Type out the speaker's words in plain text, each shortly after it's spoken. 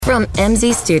From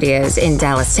MZ Studios in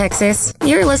Dallas, Texas,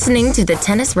 you're listening to the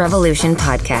Tennis Revolution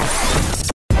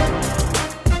podcast.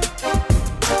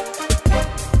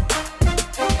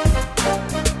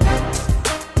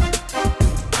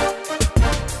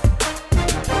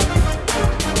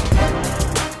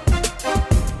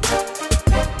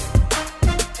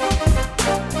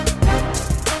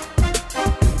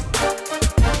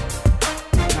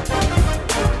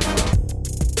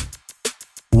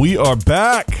 We are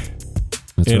back.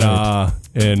 That's right.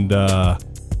 And I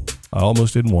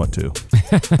almost didn't want to.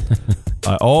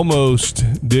 I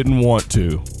almost didn't want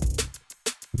to.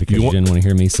 Because you didn't want to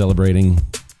hear me celebrating?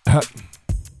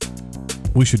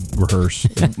 We should rehearse.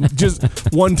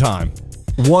 Just one time.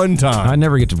 One time. I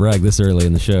never get to brag this early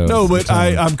in the show. No, but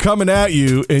I'm coming at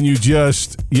you, and you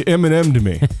Eminem'd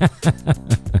me.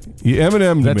 You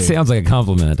Eminem'd me. That sounds like a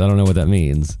compliment. I don't know what that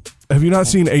means. Have you not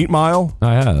seen 8 Mile?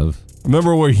 I have.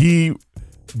 Remember where he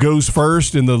goes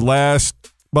first in the last,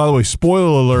 by the way,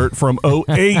 spoiler alert, from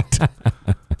 08.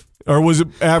 Or was it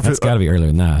after? That's got to be earlier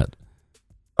than that.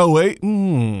 08?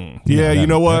 Yeah, you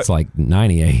know what? That's like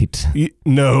 98.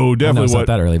 No, definitely it's not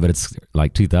that early, but it's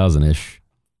like 2000-ish.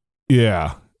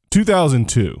 Yeah,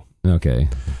 2002. Okay.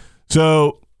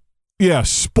 So, yeah,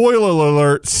 spoiler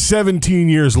alert, 17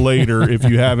 years later, if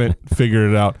you haven't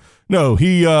figured it out. No,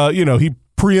 he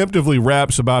preemptively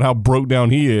raps about how broke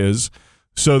down he is,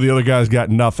 so the other guy's got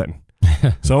nothing.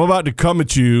 So I'm about to come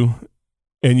at you,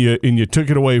 and you took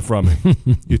it away from me.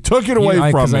 You took it away from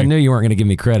me. Because I knew you weren't going to give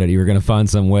me credit. You were going to find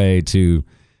some way to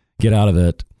get out of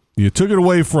it. You took it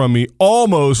away from me,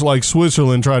 almost like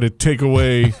Switzerland tried to take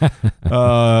away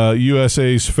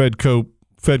USA's Fed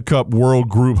Cup World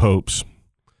Group hopes.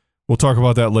 We'll talk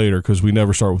about that later because we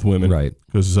never start with women. Right.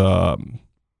 Because and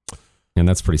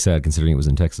that's pretty sad considering it was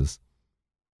in Texas.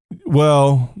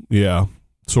 Well, yeah,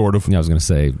 sort of. Yeah, I was going to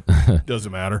say.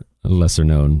 Doesn't matter. A lesser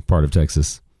known part of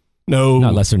Texas. No.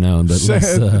 Not lesser known, but it's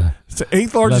the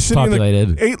 8th largest city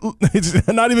populated. It's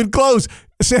not even close.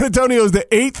 San Antonio is the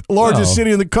 8th largest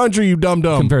city in the country, you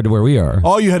dum-dum. Compared to where we are.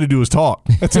 All you had to do was talk.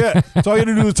 That's it. That's all you had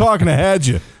to do was talk, and I had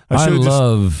you. I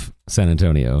love San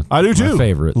Antonio. I do too. My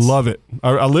favorites. Love it.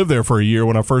 I lived there for a year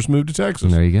when I first moved to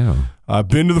Texas. There you go. I've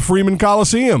been to the Freeman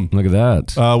Coliseum. Look at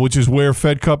that. Which is where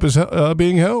Fed Cup is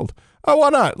being held. Oh, why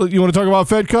not? Look, you want to talk about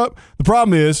Fed Cup? The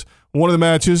problem is one of the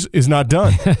matches is not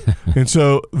done. And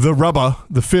so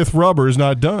the fifth rubber is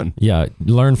not done. Yeah,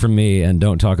 learn from me and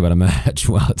don't talk about a match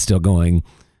while it's still going.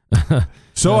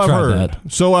 So I've heard.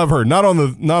 So I've heard. Not on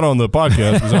the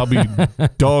podcast, because I'll be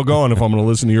doggone if I'm going to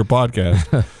listen to your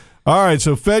podcast. All right,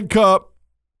 so Fed Cup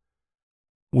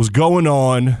was going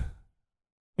on,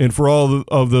 and for all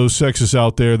of those sexists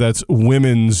out there, that's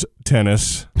women's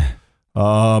tennis.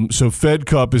 So Fed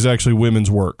Cup is actually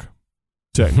women's work,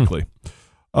 technically.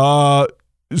 So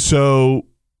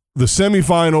the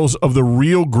semifinals of the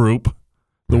real group,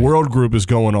 the world group, is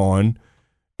going on,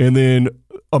 and then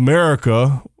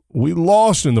America, we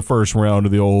lost in the first round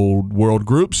of the old world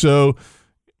group. So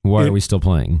why are we still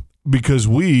playing? Because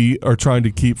we are trying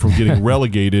to keep from getting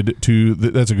relegated to.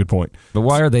 That's a good point. But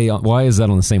why is that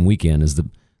on the same weekend?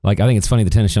 I think it's funny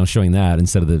the Tennis Channel showing that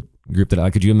instead of the group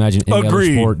that. Could you imagine any other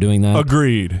sport doing that?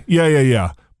 Agreed.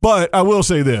 Yeah. But I will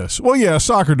say this. Well, yeah,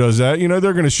 soccer does that.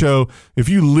 They're going to show if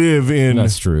you live in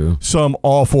that's true. Some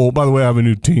awful. By the way, I have a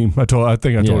new team. I told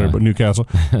everybody Newcastle.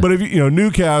 But if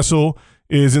Newcastle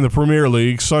is in the Premier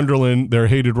League, Sunderland, their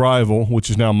hated rival, which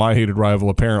is now my hated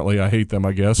rival. Apparently, I hate them.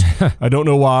 I guess I don't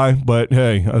know why, but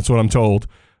hey, that's what I'm told.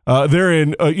 They're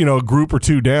in a group or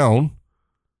two down.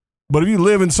 But if you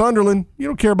live in Sunderland, you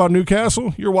don't care about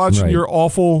Newcastle. You're watching your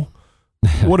awful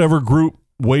whatever group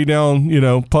way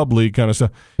down, pub league kind of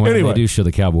stuff. Well, anyway, they do show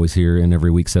the Cowboys here in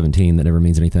every week 17. That never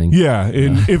means anything. Yeah,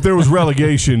 and if there was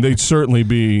relegation, they'd certainly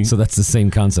be. So that's the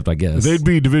same concept, I guess. They'd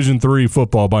be Division III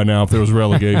football by now if there was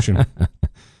relegation.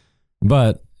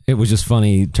 But it was just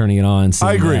funny turning it on.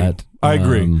 I agree. I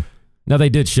agree. Now they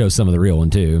did show some of the real one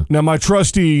too. Now my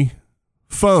trusty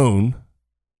phone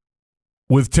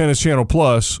with Tennis Channel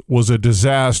Plus was a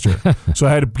disaster, so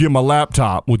I had to get my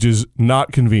laptop, which is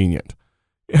not convenient.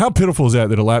 How pitiful is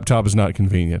that a laptop is not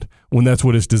convenient when that's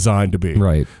what it's designed to be?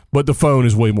 Right. But the phone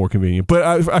is way more convenient.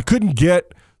 But I couldn't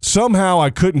get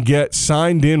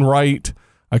signed in right.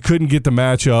 I couldn't get the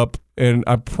match up, and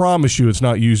I promise you it's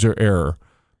not user error,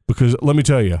 because let me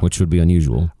tell you. Which would be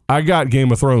unusual. I got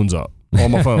Game of Thrones up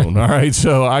on my phone, all right?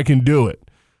 So I can do it.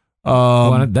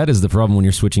 Well, that is the problem when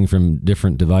you're switching from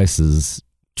different devices.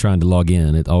 Trying to log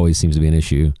in, it always seems to be an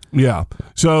issue. Yeah.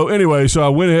 So anyway, I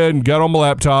went ahead and got on my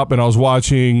laptop, and I was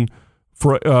watching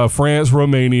France,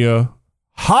 Romania,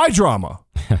 high drama,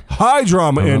 A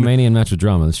Romanian match with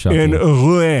drama. That's shocking. In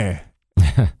Rouen.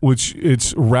 which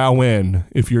it's Rouen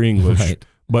if you're English, right.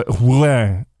 but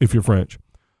Rouen if you're French.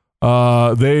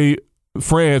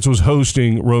 France was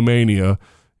hosting Romania,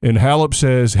 and Halep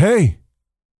says, "Hey,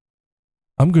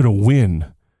 I'm going to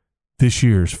win this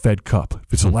year's Fed Cup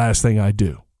if it's the last thing I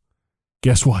do."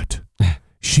 Guess what?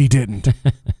 She didn't.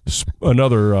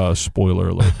 Another spoiler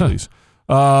alert, please.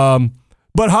 But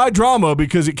high drama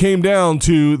because it came down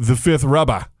to the fifth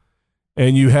rubber.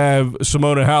 And you have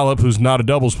Simona Halep, who's not a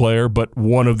doubles player, but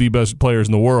one of the best players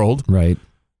in the world. Right.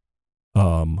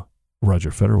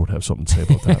 Roger Federer would have something to say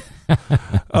about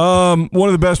that. One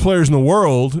of the best players in the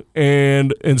world,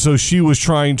 and so she was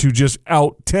trying to just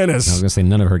out-tennis. I was going to say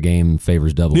none of her game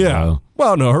favors doubles. Yeah. Though.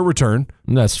 Well, no, her return.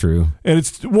 That's true. And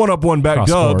it's one-up, one-back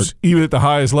Cross-court. dubs, even at the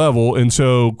highest level, and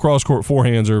so cross-court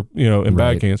forehands are, and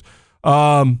Right. backhands.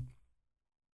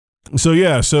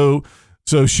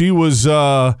 So she was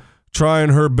trying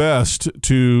her best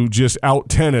to just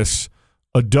out-tennis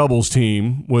a doubles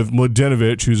team with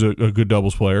Mladenovic, who's a good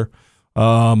doubles player.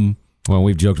 Well,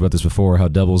 we've joked about this before, how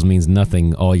doubles means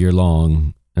nothing all year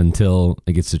long until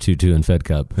it gets to 2-2 in Fed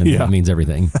Cup, and it means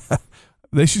everything.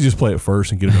 They should just play it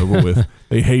first and get it over with.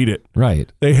 They hate it. Right.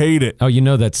 They hate it. Oh,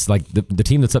 that's like the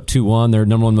team that's up 2-1, their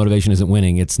number one motivation isn't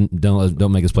winning. It's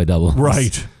don't make us play doubles.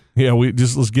 Right. Yeah,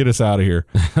 let's get us out of here.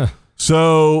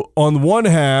 So on one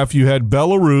half, you had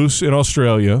Belarus in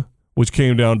Australia, which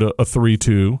came down to a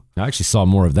 3-2. I actually saw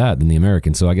more of that than the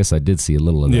American, so I guess I did see a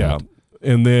little of that. Yeah.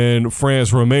 And then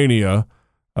France-Romania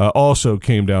also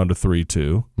came down to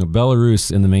 3-2. Now,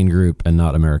 Belarus in the main group and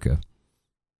not America.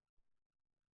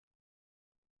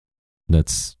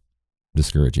 That's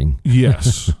discouraging.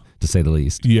 Yes. To say the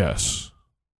least. Yes.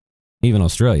 Even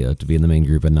Australia to be in the main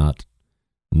group and not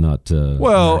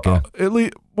America. At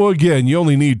least, again, you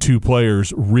only need two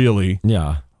players, really.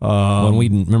 Yeah. When we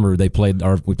remember we played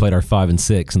our 5 and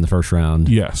 6 in the first round.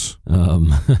 Yes.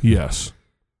 Yes.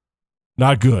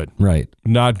 Not good. Right.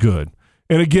 Not good.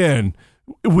 And again,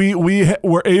 we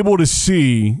were able to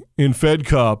see in Fed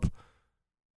Cup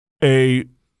a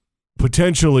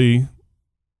potentially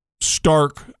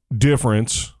stark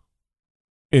difference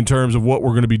in terms of what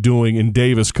we're going to be doing in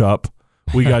Davis Cup.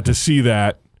 We got to see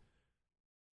that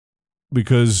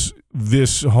because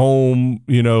this home,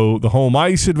 the home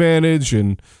ice advantage,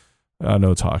 and I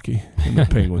know it's hockey and the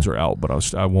Penguins are out,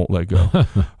 but I won't let go.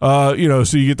 So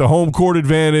you get the home court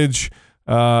advantage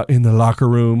in the locker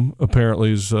room,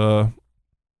 apparently, is some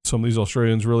of these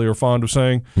Australians really are fond of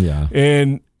saying. Yeah.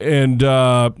 And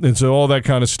so all that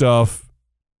kind of stuff.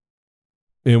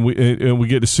 And we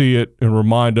get to see it and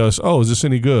remind us, is this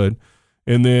any good?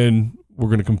 And then we're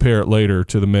going to compare it later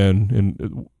to the men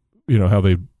and how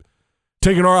they've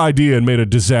taken our idea and made a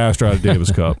disaster out of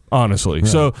Davis Cup, honestly. Right.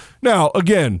 So now,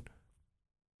 again,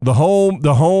 the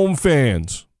home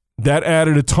fans, that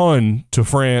added a ton to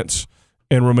France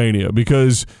and Romania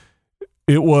because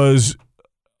it was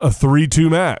a 3-2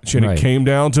 match and It came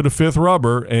down to the fifth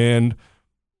rubber. And,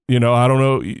 I don't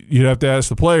know, you'd have to ask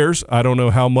the players. I don't know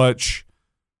how much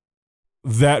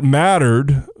that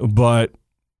mattered, but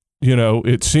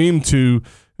it seemed to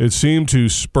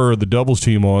spur the doubles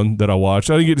team on that I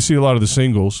watched. I didn't get to see a lot of the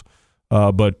singles,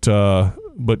 but got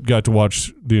to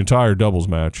watch the entire doubles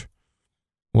match.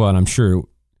 Well, and I'm sure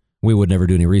we would never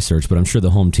do any research, but I'm sure the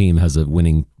home team has a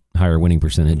higher winning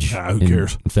percentage. Who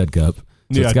cares? In Fed Cup,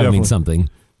 so it's got to mean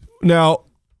something. Now,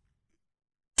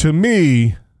 to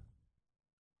me,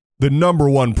 the number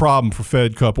one problem for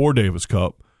Fed Cup or Davis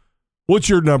Cup. What's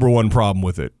your number one problem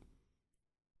with it?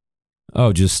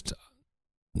 Oh, just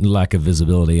lack of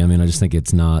visibility. I mean, I just think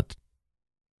it's not,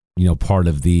 part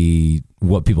of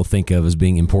what people think of as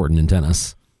being important in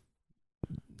tennis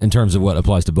in terms of what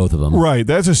applies to both of them. Right.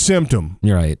 That's a symptom.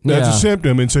 You're right. That's a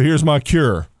symptom. And so here's my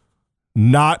cure.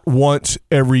 Not once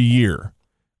every year.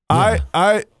 Yeah.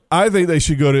 I think they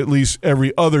should go to at least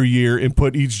every other year and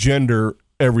put each gender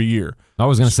every year. I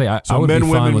was going to say, I would men, be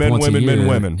fine women, with men, once women, a year men,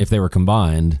 women. if they were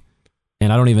combined.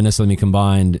 And I don't even necessarily mean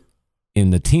combined in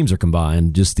the teams are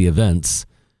combined, just the events.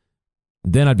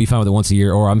 Then I'd be fine with it once a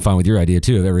year, or I'm fine with your idea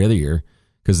too of every other year,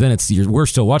 because then we're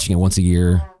still watching it once a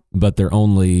year, but they're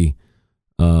only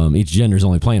each gender's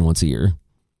only playing once a year.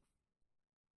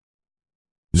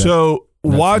 So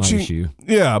that's watching, my issue.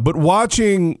 Yeah, but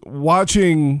watching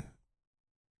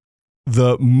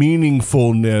the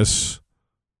meaningfulness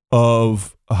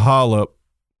of Halep,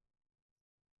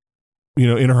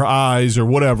 in her eyes or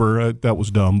whatever, that was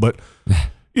dumb, but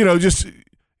just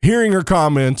hearing her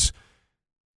comments.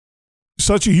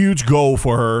 Such a huge goal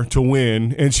for her to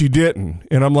win, and she didn't.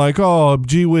 And I'm like, oh,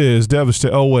 gee whiz,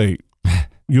 devastated. Oh, wait.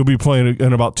 You'll be playing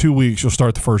in about 2 weeks. You'll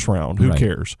start the first round. Who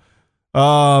cares?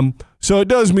 So it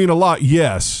does mean a lot,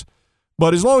 yes.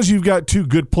 But as long as you've got two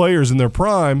good players in their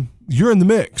prime, you're in the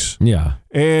mix. Yeah.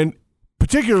 And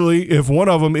particularly if one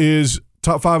of them is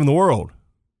top 5 in the world.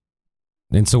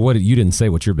 And so you didn't say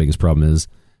what your biggest problem is.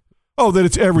 Oh, that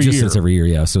it's every year. It's every year,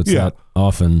 yeah. So it's not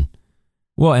often.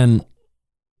 Well, and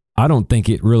I don't think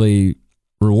it really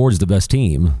rewards the best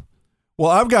team. Well,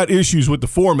 I've got issues with the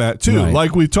format too. Right.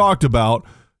 Like we talked about,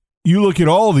 you look at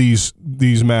all these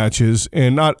matches,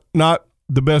 and not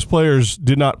the best players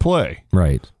did not play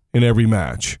right in every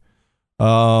match.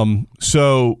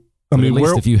 So I mean, at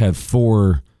least if you have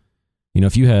 4,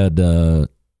 if you had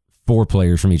 4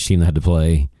 players from each team that had to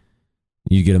play,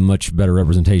 you get a much better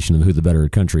representation of who the better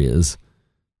country is,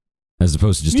 as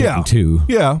opposed to just taking 2.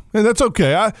 Yeah, and that's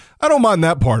okay. I don't mind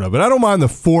that part of it. I don't mind the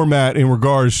format in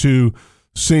regards to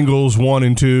singles 1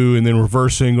 and 2, and then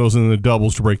reverse singles, and then the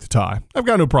doubles to break the tie. I've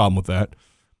got no problem with that.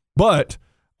 But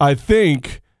I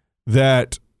think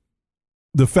that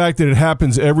the fact that it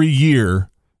happens every year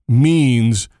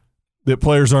means that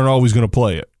players aren't always going to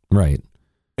play it. Right.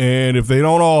 And if they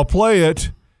don't all play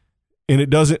it, and it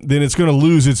doesn't, then it's going to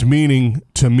lose its meaning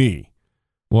to me.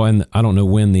 Well, and I don't know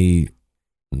when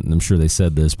I'm sure they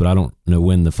said this, but I don't know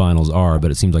when the finals are, but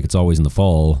it seems like it's always in the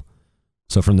fall.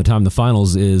 So from the time the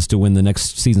finals is to when the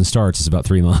next season starts, it's about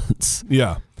 3 months.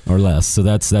 Yeah. Or less. So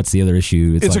that's the other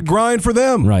issue. It's like a grind for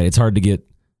them. Right. It's hard to get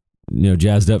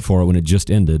jazzed up for it when it just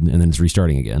ended and then it's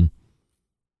restarting again.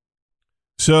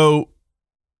 So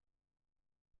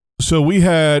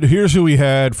here's who we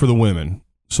had for the women.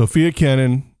 Sophia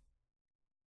Kenin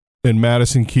and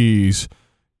Madison Keys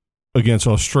against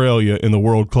Australia in the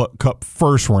World Cup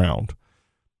first round.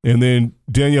 And then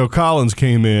Danielle Collins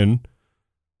came in.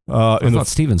 I thought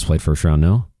Stevens played first round,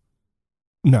 no?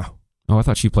 No. Oh, I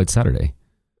thought she played Saturday.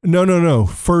 No.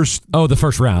 First. Oh, the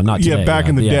first round, not today. Yeah, back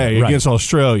in the day against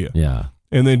Australia. Yeah.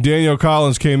 And then Danielle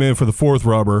Collins came in for the 4th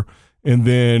rubber, and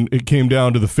then it came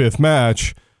down to the 5th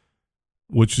match,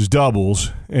 which is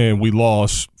doubles, and we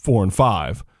lost 4 and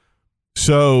 5.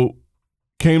 So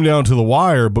came down to the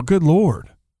wire, but good Lord.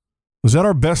 Was that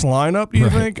our best lineup, do you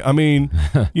think? I mean,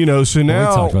 so now.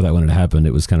 We talked about that when it happened.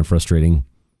 It was kind of frustrating.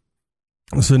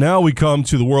 So now we come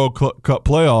to the World Cup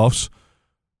playoffs,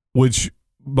 which,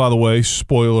 by the way,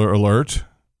 spoiler alert,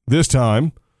 this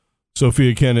time,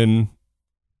 Sophia Kenin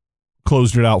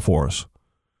closed it out for us.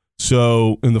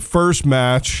 So in the first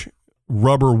match,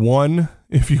 rubber 1,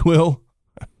 if you will.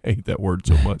 I hate that word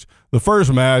so much. The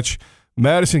first match,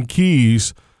 Madison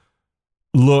Keys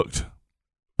looked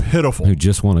pitiful. Who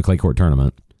just won a clay court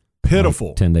tournament. Pitiful.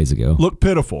 Like 10 days ago. Looked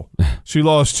pitiful. She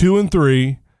lost 2 and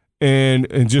 3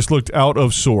 and just looked out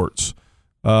of sorts.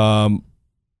 So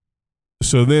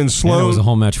then Sloane. And it was a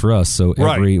home match for us, so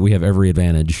we have every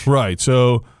advantage. Right.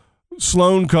 So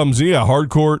Sloane comes in, hard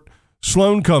court.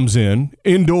 Sloane comes in,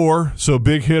 indoor, so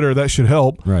big hitter, that should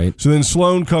help. Right. So then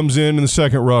Sloane comes in the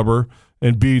second rubber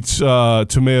and beats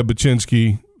Tamea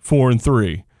Baczynski 4 and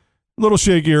 3. A little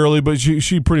shaky early, but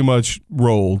she pretty much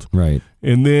rolled. Right.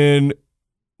 And then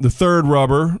the third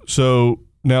rubber, so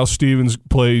now Stevens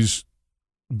plays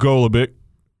Golubic.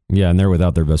 Yeah, and they're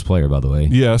without their best player, by the way.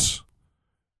 Yes.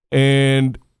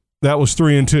 And that was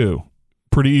 3 and 2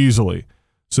 pretty easily.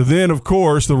 So then, of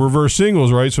course, the reverse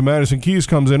singles, right? So Madison Keys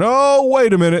comes in. Oh,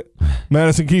 wait a minute.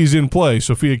 Madison Keys didn't play.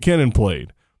 Sophia Kenin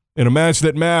played in a match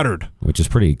that mattered. Which is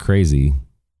pretty crazy.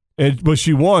 But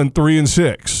she won 3 and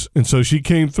 6. And so she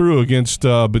came through against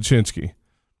Baczynski.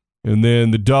 And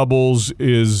then the doubles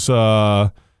is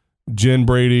Jen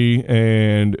Brady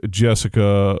and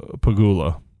Jessica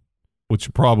Pegula,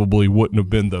 which probably wouldn't have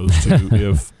been those two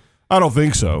if – I don't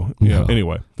think so. Yeah.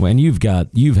 Anyway. Well, and you've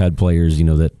had players,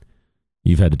 that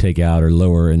you've had to take out or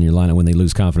lower in your lineup when they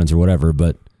lose confidence or whatever,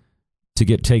 but to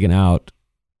get taken out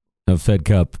of Fed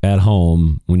Cup at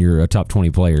home when you're a top 20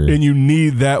 player. And you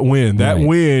need that win. That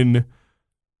win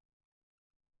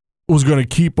was going to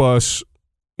keep us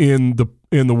in the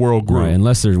world group. Right,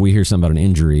 unless we hear something about an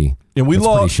injury. And we That's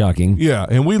lost, pretty shocking. Yeah,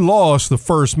 and we lost the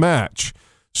first match.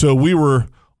 So we were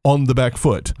on the back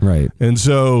foot. Right. And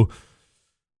so,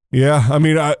 yeah, I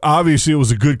mean, obviously it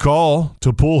was a good call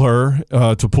to pull her,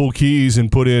 to pull Keys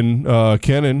and put in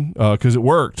Kenin because it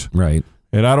worked. Right.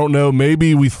 And I don't know,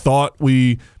 maybe we thought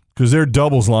because their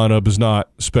doubles lineup is not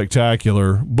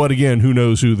spectacular, but again, who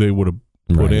knows who they would have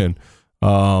put in.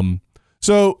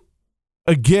 So,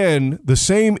 again, the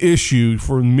same issue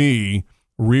for me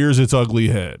rears its ugly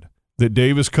head that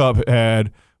Davis Cup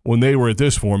had when they were at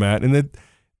this format, and that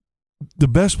the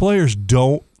best players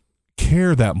don't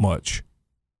care that much.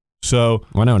 So,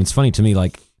 well, I know, and it's funny to me,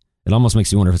 like, it almost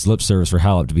makes you wonder if it's lip service for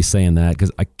Halep to be saying that,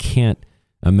 because I can't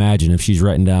imagine if she's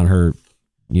writing down her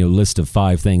list of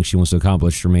 5 things she wants to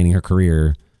accomplish remaining her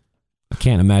career, I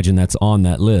can't imagine that's on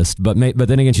that list. But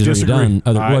then again, she's Disagree. already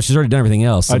done. She's already done everything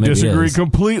else. So I maybe disagree it is.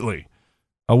 completely.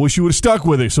 I wish you would have stuck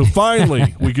with it. So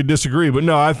finally, we could disagree. But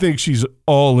no, I think she's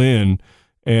all in,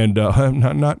 and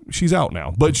not she's out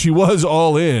now, but she was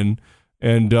all in,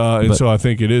 and so I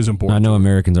think it is important. I know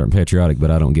Americans aren't patriotic, but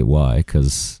I don't get why.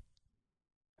 Because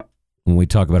when we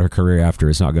talk about her career after,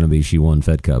 it's not going to be she won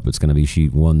Fed Cup. It's going to be she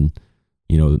won,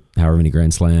 however many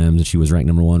Grand Slams, and she was ranked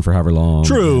number one for however long.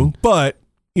 True, but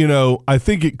I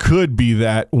think it could be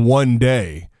that one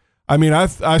day. I mean, I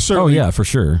certainly. Oh yeah, for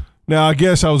sure. Now, I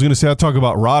guess I was going to say I talk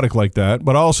about Roddick like that,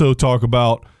 but I also talk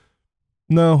about.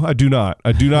 No, I do not.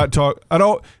 I do not talk. I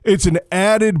don't. It's an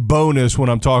added bonus when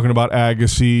I'm talking about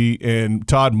Agassi and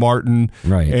Todd Martin,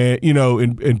 right? And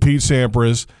and Pete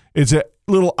Sampras. It's a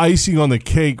little icing on the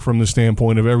cake from the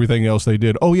standpoint of everything else they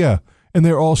did. Oh yeah, and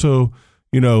they're also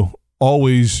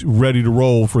always ready to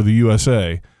roll for the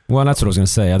USA. Well, that's what I was going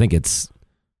to say. I think it's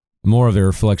more of a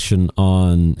reflection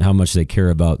on how much they care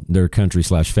about their country /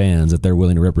 fans, that they're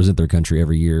willing to represent their country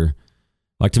every year.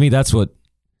 Like, to me, that's what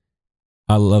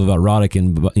I love about Roddick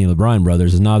and the Bryan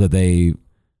brothers, is not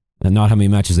how many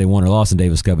matches they won or lost in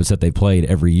Davis Cup. It's that they played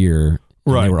every year.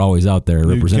 Right. They were always out there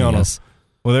representing us.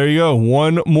 Well, there you go.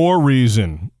 One more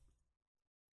reason.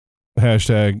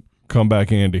 Hashtag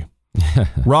comeback Andy.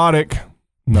 Roddick,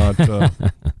 not.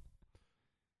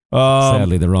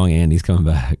 Sadly, the wrong Andy's coming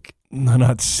back.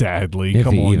 Not sadly. If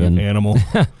Come on, even. you animal.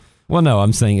 Well, no,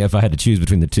 I'm saying if I had to choose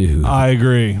between the two. I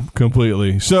agree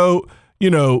completely. So,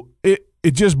 it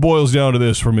just boils down to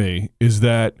this for me, is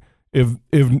that if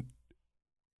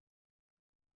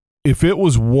it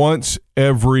was once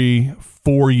every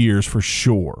 4 years for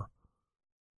sure,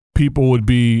 people would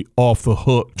be off the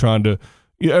hook trying to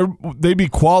they'd be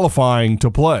qualifying to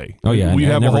play. Oh yeah, we'd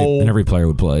have and every player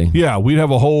would play. Yeah, we'd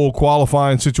have a whole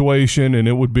qualifying situation, and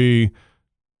it would be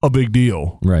a big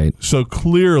deal. Right. So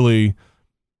clearly,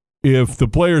 if the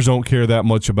players don't care that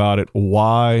much about it,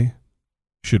 why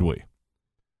should we?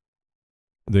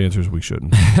 The answer is we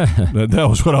shouldn't. That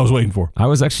was what I was waiting for. I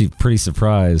was actually pretty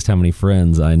surprised how many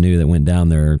friends I knew that went down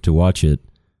there to watch it.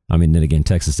 I mean, then again,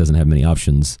 Texas doesn't have many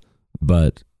options,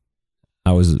 but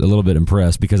I was a little bit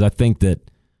impressed because I think that,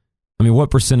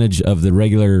 what percentage of the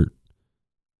regular,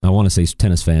 I want to say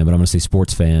tennis fan, but I'm going to say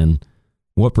sports fan,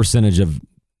 what percentage of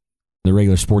the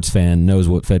regular sports fan knows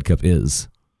what Fed Cup is?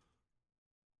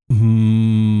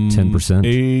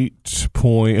 10%?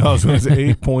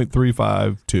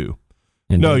 8.352.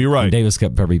 No, you're right. And Davis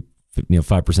Cup probably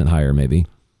 5% higher, maybe.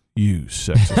 You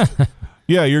sexist.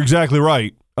 Yeah, you're exactly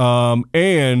right.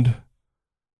 And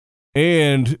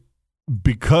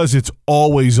because it's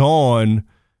always on,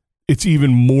 it's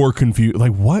even more confused.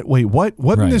 Like, what? Wait, what?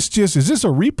 Wasn't Right. this just? Is this a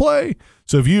replay?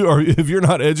 So if you're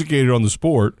not educated on the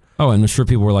sport, Oh, and I'm sure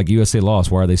people were like, USA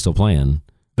lost. Why are they still playing?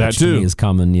 that Which to too me is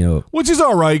common, which is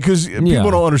all right because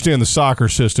people don't understand the soccer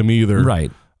system either.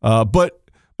 Right. But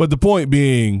the point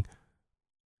being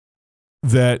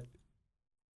that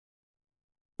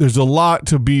there's a lot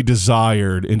to be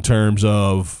desired in terms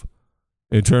of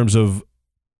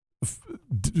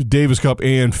Davis Cup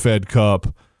and Fed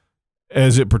Cup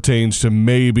as it pertains to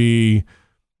maybe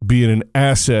being an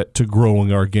asset to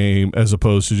growing our game as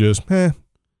opposed to just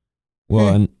Well,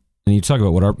 and you talk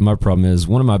about what my problem is.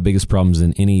 One of my biggest problems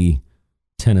in any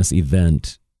tennis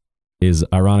event is,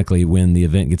 ironically, when the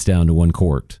event gets down to one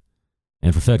court.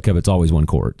 And for Fed Cup, it's always one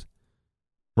court.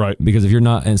 right. Because if you're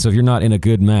not in a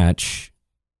good match,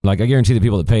 like I guarantee the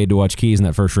people that paid to watch Keys in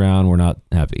that first round were not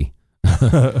happy.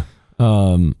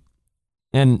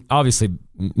 And obviously,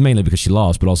 mainly because she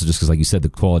lost, but also just because, like you said, the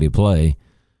quality of play.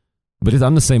 But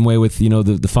I'm the same way with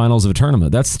the finals of a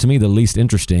tournament. That's to me the least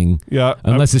interesting. Yeah,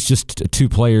 unless it's just two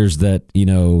players that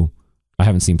I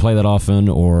haven't seen play that often,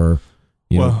 or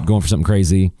going for something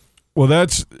crazy. Well,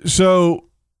 that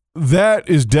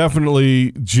is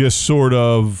definitely just sort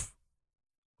of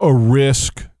a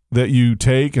risk that you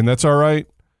take, and that's all right.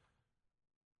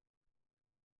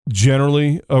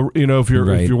 Generally, if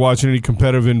you're watching any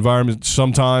competitive environment,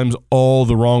 sometimes all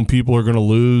the wrong people are going to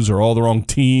lose, or all the wrong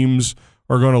teams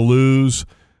are going to lose,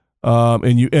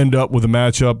 and you end up with a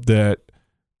matchup that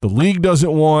the league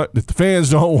doesn't want, that the fans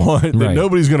don't want, that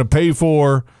nobody's going to pay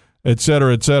for, et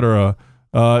cetera, et cetera.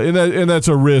 And that's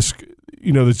a risk,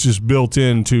 that's just built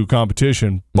into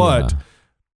competition. But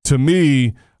to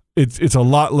me, it's a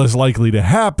lot less likely to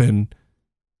happen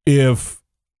if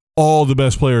all the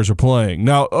best players are playing.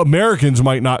 Now, Americans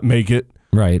might not make it.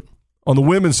 Right. On the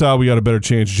women's side, we got a better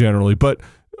chance generally, but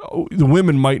the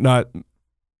women might not.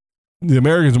 The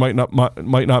Americans might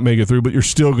not make it through, but you're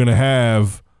still going to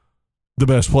have the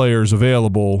best players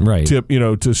available, right?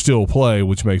 To still play,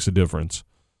 which makes a difference.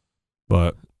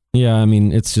 But Yeah, I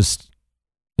mean,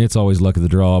 it's always luck of the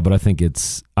draw, but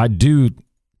I do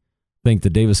think the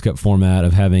Davis Cup format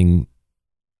of having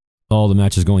all the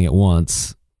matches going at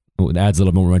once adds a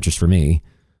little more interest for me,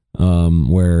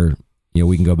 where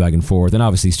we can go back and forth, and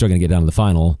obviously still going to get down to the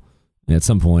final at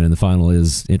some point, and the final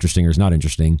is interesting or is not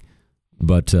interesting,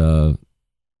 but the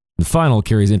final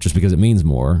carries interest because it means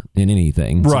more in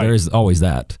anything. So there is always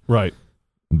that. Right.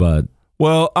 But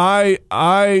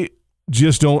I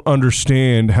just don't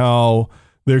understand how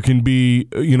there can be,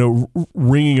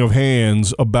 wringing of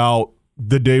hands about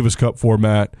the Davis Cup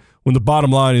format when the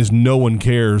bottom line is no one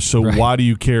cares. So why do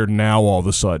you care now all of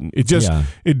a sudden? It just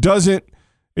it doesn't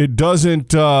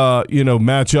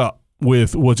match up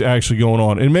with what's actually going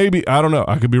on. And maybe, I don't know,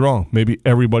 I could be wrong. Maybe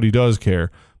everybody does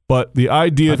care. But the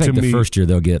idea I think to me, the first year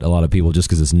they'll get a lot of people just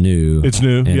because it's new. It's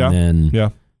new, and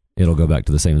then it'll go back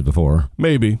to the same as before.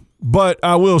 Maybe. But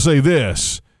I will say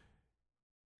this.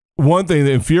 One thing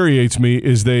that infuriates me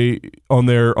is they on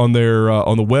the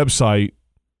website,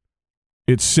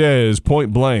 it says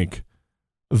point blank,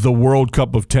 the World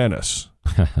Cup of tennis.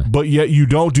 But yet you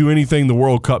don't do anything the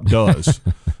World Cup does.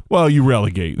 Well, you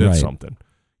relegate. That's something.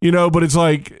 But it's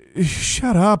like,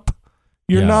 shut up.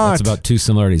 You're not. It's about two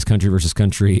similarities, country versus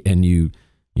country, and you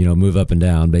move up and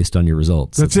down based on your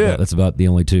results. That's it. That's about the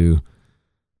only two.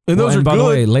 And those are by good. the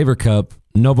way, Laver Cup,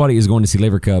 nobody is going to see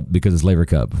Laver Cup because it's Laver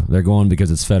Cup. They're going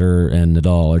because it's Federer and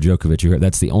Nadal or Djokovic.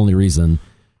 That's the only reason.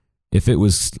 If it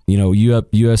was,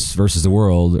 U.S. versus the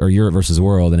world or Europe versus the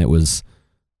world, and it was,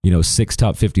 6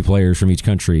 top 50 players from each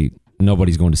country,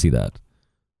 nobody's going to see that.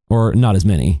 Or not as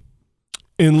many.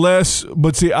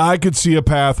 But see, I could see a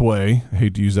pathway. I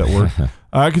hate to use that word.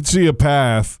 I could see a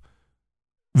path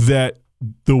that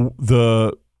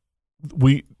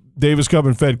Davis Cup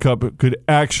and Fed Cup could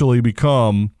actually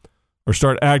become or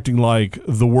start acting like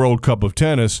the World Cup of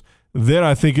tennis. Then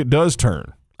I think it does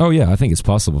turn. Oh yeah, I think it's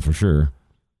possible for sure.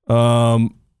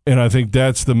 And I think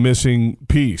that's the missing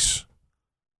piece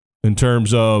in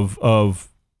terms of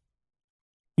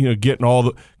getting all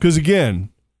the, because again,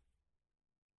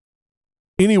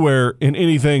 anywhere in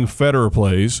anything Federer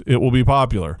plays, it will be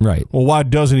popular. Right. Well, why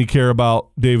doesn't he care about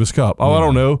Davis Cup? Oh, I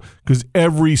don't know, because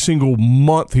every single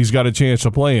month he's got a chance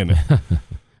to play in it.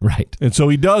 Right. And so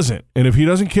he doesn't. And if he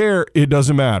doesn't care, it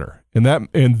doesn't matter. And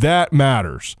that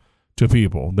matters to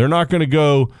people. They're not going to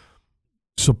go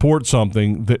support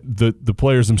something that the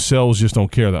players themselves just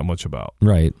don't care that much about.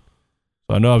 Right.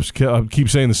 I know I keep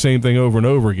saying the same thing over and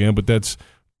over again, but that's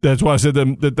why I said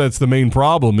that's the main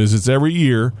problem is it's every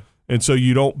year. And so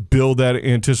you don't build that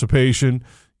anticipation.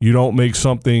 You don't make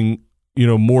something,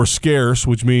 more scarce,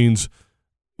 which means,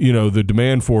 the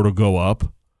demand for it will go up.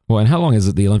 Well, and how long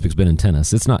has the Olympics been in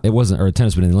tennis? Or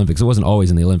tennis been in the Olympics. It wasn't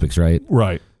always in the Olympics, right?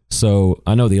 Right. So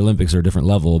I know the Olympics are a different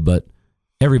level, but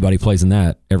everybody plays in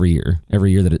that every year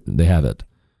that they have it.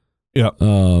 Yeah.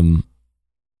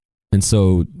 And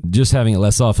so just having it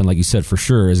less often, like you said, for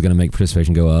sure is going to make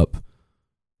participation go up.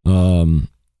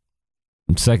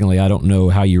 Secondly, I don't know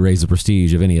how you raise the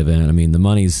prestige of any event. I mean, the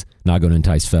money's not going to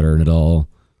entice Federer at all,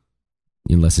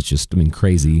 unless it's just,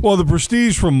 crazy. Well, the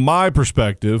prestige from my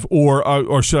perspective,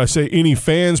 or should I say any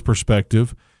fan's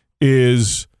perspective,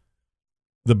 is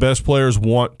the best players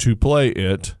want to play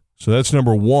it. So that's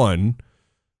number one.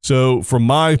 So from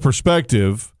my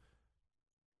perspective,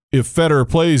 if Federer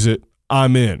plays it,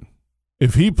 I'm in.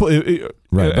 If he play,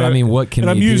 right? But what can? And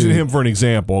I'm you using do? him for an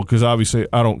example because obviously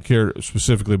I don't care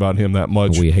specifically about him that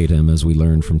much. We hate him, as we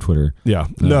learned from Twitter. Yeah,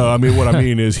 no, what I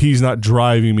mean is he's not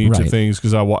driving me to things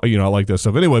because I like that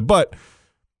stuff anyway. But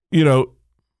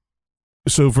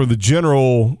so for the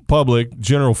general public,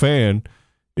 general fan,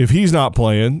 if he's not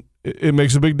playing, it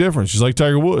makes a big difference. Just like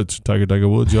Tiger Woods, Tiger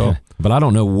Woods, y'all. But I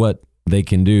don't know what they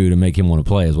can do to make him want to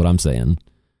play. Is what I'm saying.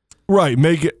 Right,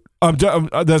 make it.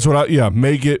 That's what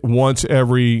make it once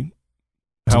every.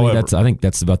 However, I think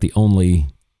that's about the only.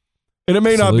 And it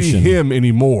may solution. not be him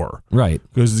anymore, right?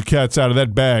 Because the cat's out of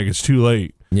that bag. It's too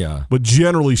late. Yeah, but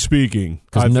generally speaking,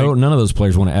 because none of those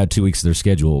players want to add 2 weeks to their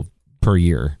schedule per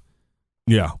year.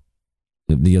 Yeah,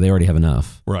 they already have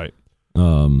enough. Right.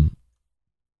 All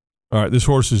right, this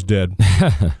horse is dead.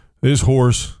 This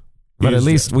horse. But at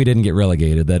least we didn't get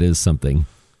relegated. That is something.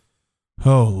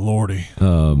 Oh, Lordy.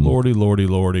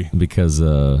 Lordy. Because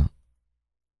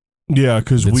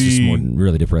because it's just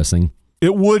really depressing.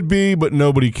 It would be, but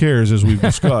nobody cares, as we've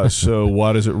discussed. So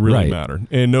why does it really matter?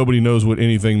 And nobody knows what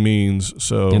anything means.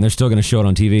 So and they're still going to show it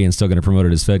on TV and still going to promote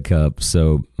it as Fed Cup.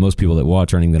 So most people that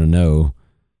watch aren't even going to know.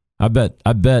 I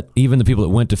bet even the people that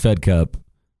went to Fed Cup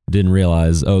didn't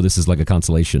realize, this is like a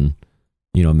consolation,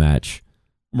 match.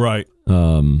 Right.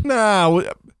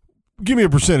 Give me a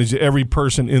percentage of every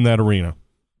person in that arena.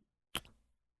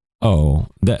 Oh,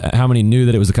 how many knew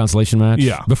that it was a consolation match?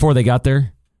 Yeah. Before they got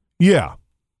there? Yeah.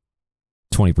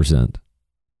 20%.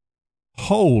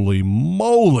 Holy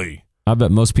moly. I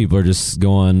bet most people are just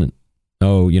going,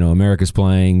 oh, America's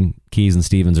playing. Keys and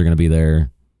Stevens are going to be there.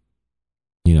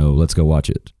 Let's go watch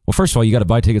it. Well, first of all, you got to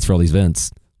buy tickets for all these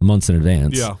events months in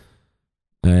advance. Yeah.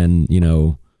 And,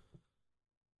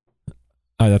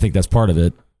 I think that's part of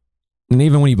it. And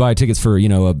even when you buy tickets for,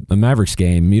 a Mavericks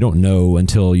game, you don't know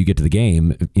until you get to the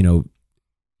game,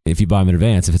 if you buy them in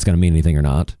advance, if it's going to mean anything or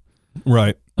not.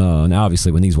 Right. Now,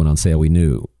 obviously, when these went on sale, we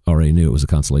already knew it was a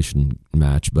consolation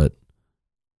match, but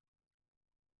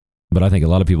I think a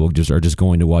lot of people are just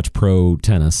going to watch pro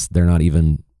tennis. They're not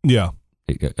even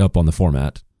up on the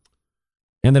format.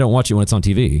 And they don't watch it when it's on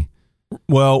TV.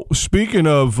 Well, speaking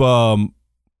of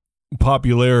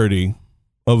popularity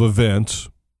of events,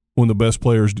 when the best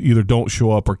players either don't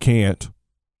show up or can't,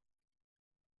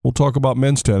 we'll talk about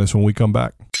men's tennis when we come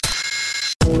back.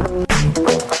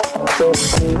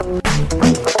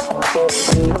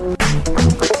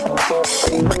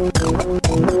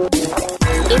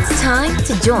 It's time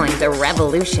to join the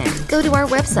revolution. Go to our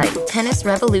website,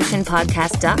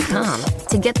 tennisrevolutionpodcast.com,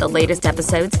 to get the latest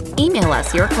episodes, email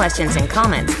us your questions and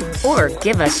comments, or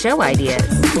give us show ideas.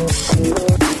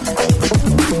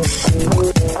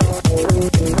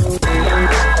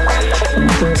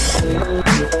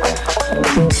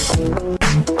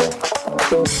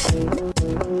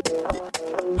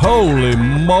 Holy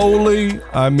moly.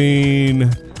 I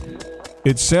mean,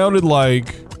 it sounded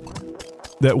like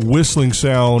that whistling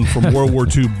sound from World War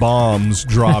II bombs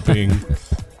dropping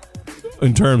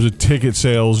in terms of ticket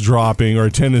sales dropping or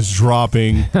attendance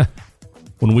dropping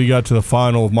when we got to the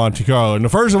final of Monte Carlo.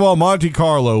 And first of all, Monte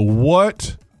Carlo,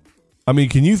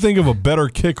 can you think of a better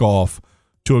kickoff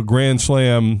to a Grand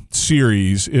Slam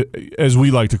series, as we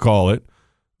like to call it,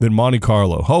 than Monte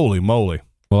Carlo? Holy moly.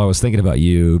 Well, I was thinking about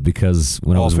you because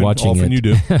when I was watching it, you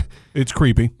do. It's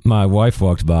creepy. My wife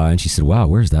walked by and she said, "Wow,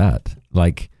 where's that?"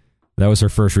 Like, that was her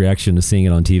first reaction to seeing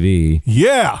it on TV.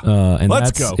 Yeah, and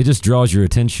let's go. It just draws your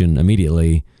attention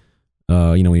immediately.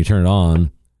 When you turn it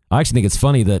on. I actually think it's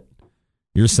funny that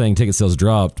you're saying ticket sales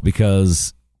dropped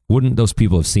because wouldn't those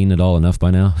people have seen it all enough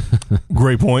by now?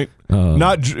 Great point.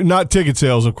 Not ticket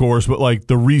sales, of course, but like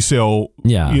the resale,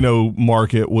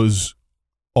 market was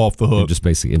off the hook. Just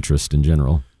basic interest in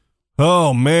general.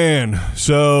 Oh, man.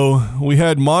 So we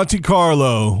had Monte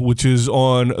Carlo, which is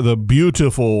on the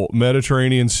beautiful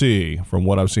Mediterranean Sea, from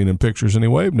what I've seen in pictures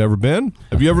anyway. Never been.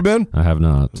 Have you ever been? I have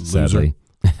not, sadly.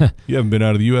 You haven't been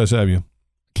out of the U.S., have you?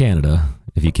 Canada,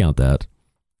 if you count that.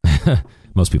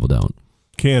 Most people don't.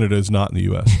 Canada is not in the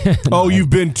U.S. No, you've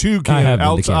been to Canada. I have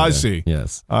been to Canada. I see.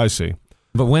 Yes. I see.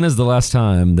 But when is the last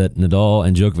time that Nadal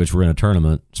and Djokovic were in a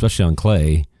tournament, especially on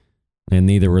clay, and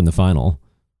neither were in the final?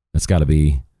 It's got to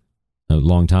be a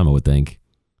long time, I would think.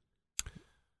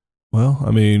 Well,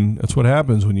 that's what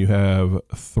happens when you have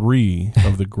three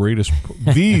of the greatest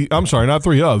the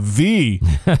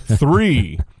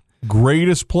three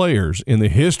greatest players in the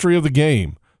history of the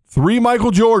game. 3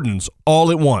 Michael Jordans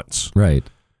all at once. Right.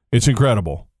 It's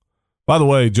incredible. By the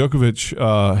way, Djokovic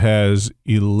has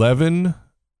 11,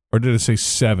 or did I say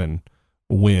 7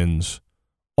 wins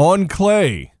on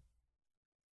clay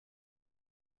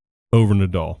over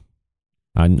Nadal.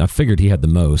 I figured he had the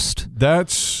most.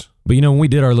 But when we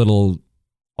did our little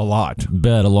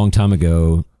bet a long time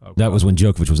ago, that was when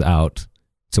Djokovic was out.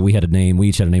 So we each had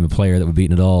to name a player that would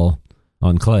beat Nadal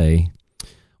on clay.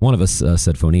 One of us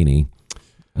said Fognini.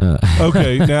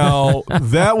 Okay, now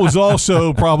that was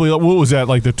also probably, what was that,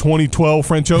 like the 2012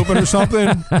 French Open or something?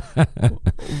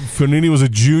 Fognini was a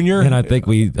junior, and I think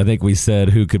we said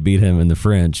who could beat him in the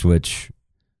French, which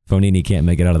Fognini can't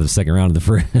make it out of the second round of the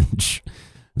French.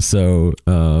 So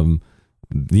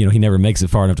he never makes it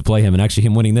far enough to play him, and actually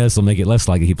him winning this will make it less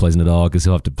likely he plays Nadal because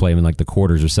he'll have to play him in like the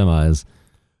quarters or semis.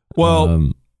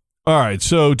 Well, all right.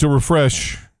 So to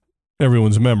refresh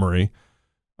everyone's memory,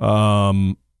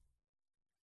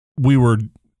 we were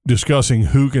discussing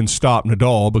who can stop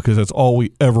Nadal because that's all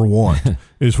we ever want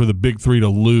is for the big three to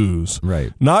lose.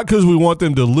 Right. Not because we want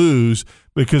them to lose,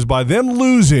 because by them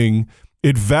losing,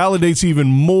 it validates even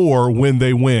more when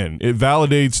they win. It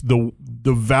validates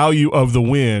the value of the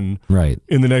win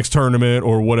in the next tournament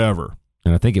or whatever.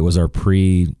 And I think it was our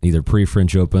either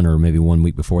pre-French Open or maybe 1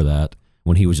 week before that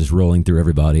when he was just rolling through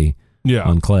everybody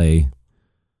on clay.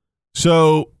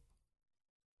 So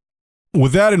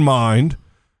with that in mind,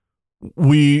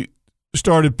 we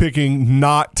started picking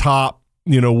not top,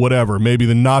 whatever,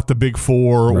 maybe not the big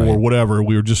four or whatever.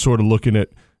 We were just sort of looking at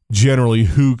generally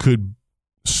who could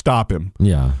stop him.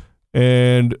 Yeah.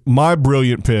 And my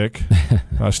brilliant pick,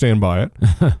 I stand by it,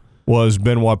 was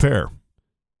Benoit Paire.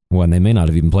 Well, and they may not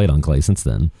have even played on clay since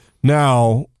then.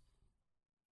 Now,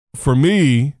 for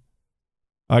me,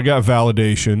 I got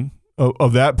validation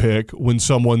of that pick when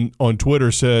someone on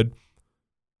Twitter said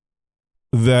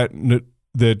that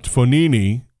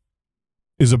Fognini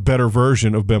is a better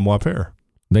version of Benoit Paire.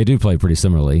 They do play pretty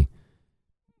similarly.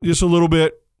 Just a little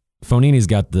bit. Fognini's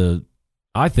got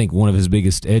I think one of his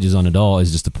biggest edges on Nadal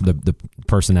is just the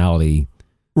personality.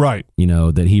 Right.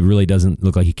 That he really doesn't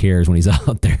look like he cares when he's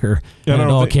out there. Yeah, and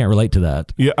Nadal can't relate to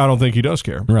that. Yeah, I don't think he does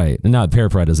care. Right. And now Paire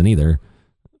probably doesn't either.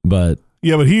 But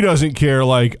yeah, but he doesn't care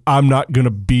like, I'm not going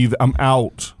to be, I'm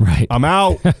out. Right. I'm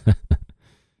out.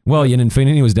 Well, and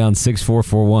Fognini was down 6-4,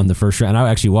 4-1 the first round. I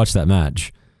actually watched that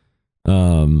match.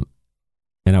 And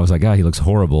I was like, he looks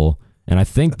horrible. And I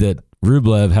think that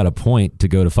Rublev had a point to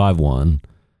go to 5-1.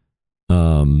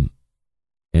 And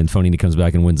Fognini comes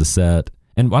back and wins a set.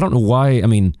 And I don't know why. I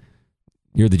mean,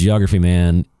 you're the geography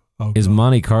man. Oh, is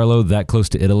Monte Carlo that close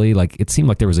to Italy? Like, it seemed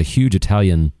like there was a huge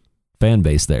Italian fan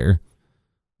base there.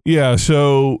 Yeah,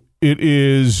 so it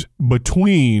is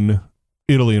between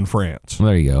Italy and France. Well,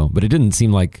 there you go. But it didn't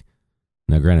seem like,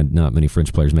 now granted, not many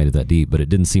French players made it that deep, but it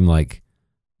didn't seem like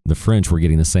the French were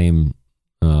getting the same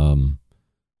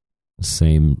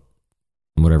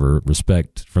whatever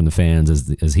respect from the fans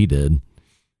as he did.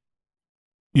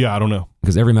 Yeah, I don't know.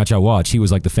 Because every match I watch, he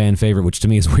was like the fan favorite, which to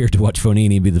me is weird to watch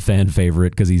Fognini be the fan favorite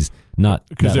because he's not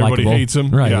because everybody likable. Hates him.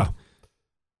 Right.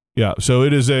 Yeah. So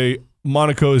it is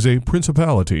Monaco is a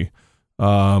principality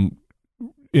in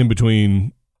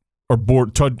between or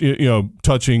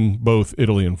touching both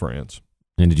Italy and France.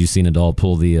 And did you see Nadal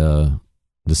pull the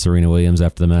Serena Williams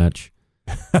after the match?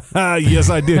 Yes,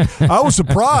 I did. I was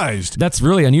surprised. That's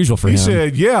really unusual for him. He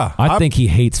said, yeah. I think he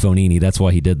hates Fognini. That's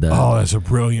why he did that. Oh, that's a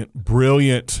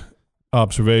brilliant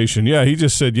observation. Yeah, he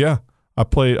just said, yeah, I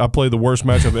played the worst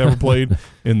match I've ever played.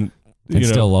 And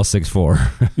still lost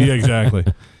 6-4. Yeah, exactly.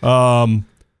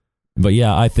 But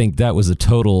yeah, I think that was a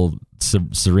total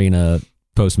Serena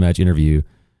post-match interview.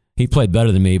 He played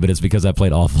better than me, but it's because I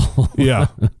played awful. Yeah.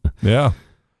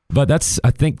 But that's,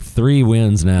 I think, 3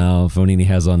 wins now Fognini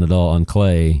has on Nadal on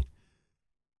clay.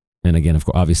 And again, of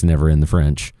course, obviously never in the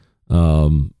French.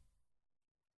 But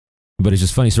it's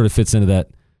just funny, sort of fits into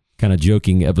that kind of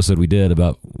joking episode we did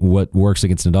about what works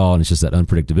against Nadal, and it's just that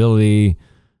unpredictability,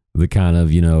 the kind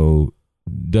of,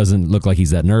 doesn't look like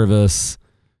he's that nervous.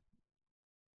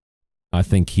 I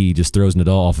think he just throws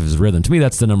Nadal off of his rhythm. To me,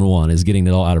 that's the number one, is getting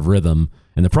Nadal out of rhythm.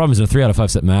 And the problem is in a 3 out of 5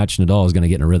 set match, Nadal is going to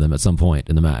get in a rhythm at some point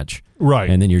in the match. Right.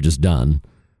 And then you're just done.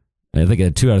 And I think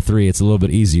at 2 out of 3, it's a little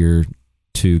bit easier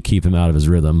to keep him out of his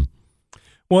rhythm.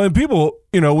 Well, and people,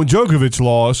 when Djokovic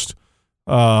lost.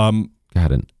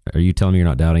 God, are you telling me you're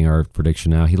not doubting our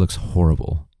prediction now? He looks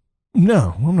horrible.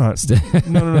 No, I'm not.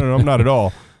 No, I'm not at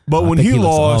all. But when he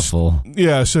lost,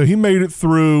 yeah, so he made it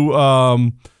through.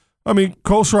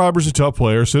 Cole Schreiber's a tough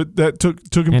player, so that took him and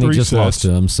 3 sets. And he just lost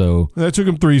to him, so that took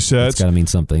him 3 sets. That's got to mean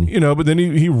something. But then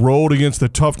he rolled against the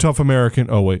tough American.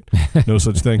 Oh, wait, no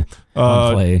such thing.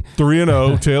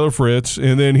 3-0, Taylor Fritz,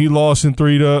 and then he lost in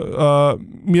 3 to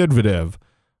Medvedev,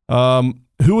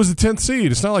 who was the 10th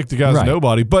seed. It's not like the guy's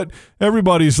nobody, but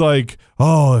everybody's like,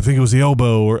 oh, I think it was the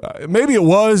elbow, or maybe it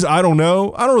was. I don't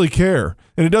know. I don't really care,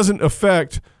 and it doesn't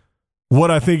affect what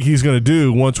I think he's going to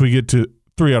do once we get to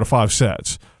 3 out of 5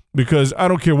 sets. Because I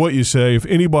don't care what you say, if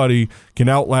anybody can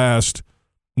outlast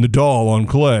Nadal on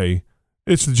clay,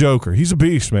 it's the Joker. He's a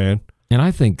beast, man. And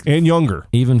I think, and younger.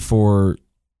 I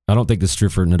don't think this is true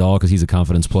for Nadal because he's a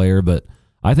confidence player, but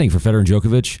I think for Federer and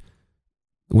Djokovic,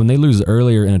 when they lose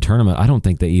earlier in a tournament, I don't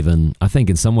think I think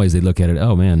in some ways they look at it,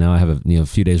 oh man, now I have a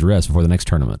few days rest before the next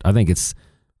tournament. I think it's,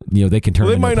 they can turn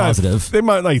it into positive. They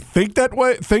might not think that,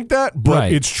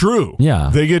 but it's true.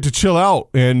 Yeah. They get to chill out.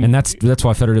 And that's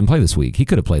why Federer didn't play this week. He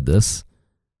could have played this.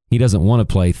 He doesn't want to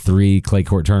play 3 clay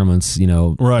court tournaments,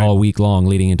 all week long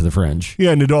leading into the French.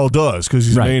 Yeah, Nadal does because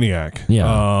he's a maniac.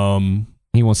 Yeah.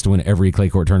 He wants to win every clay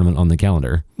court tournament on the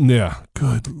calendar. Yeah.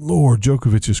 Good Lord.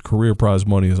 Djokovic's career prize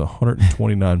money is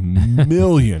 $129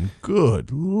 million.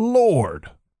 Good Lord.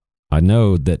 I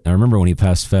remember when he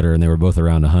passed Federer and they were both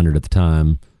around 100 at the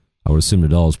time. I would assume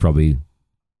Nadal is probably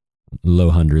low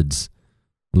hundreds,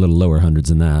 a little lower hundreds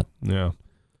than that. Yeah.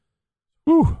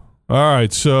 Whew. All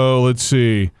right, so let's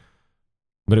see.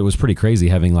 But it was pretty crazy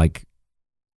having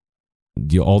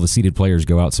all the seeded players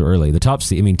go out so early. The top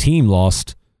seed, Team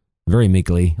lost very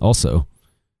meekly also,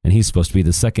 and he's supposed to be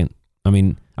the second. I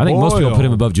think most people put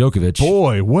him above Djokovic.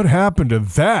 Boy, what happened to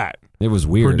that? It was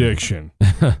weird. Prediction.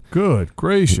 Good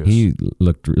gracious. He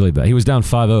looked really bad. He was down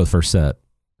 5-0 the first set.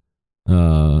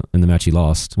 In the match he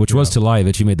lost, which was to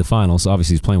Lajovic. He made the final, so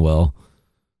obviously he's playing well.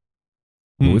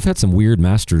 But we've had some weird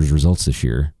Masters results this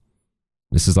year.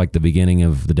 This is like the beginning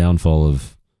of the downfall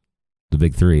of the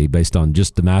big three based on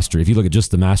just the Master. If you look at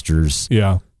just the Masters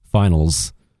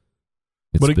finals,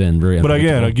 it's been very. But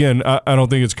again, I don't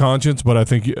think it's conscious, but I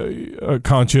think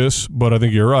but I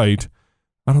think you're right.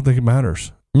 I don't think it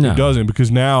matters. No. It doesn't,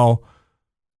 because now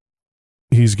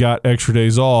he's got extra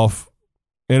days off,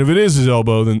 and if it is his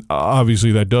elbow, then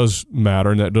obviously that does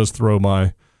matter, and that does throw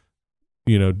my,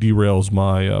 derails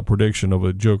my prediction of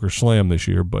a Joker slam this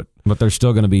year. But they're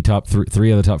still going to be top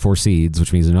three of the top four seeds,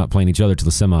 which means they're not playing each other to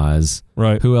the semis.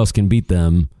 Right. Who else can beat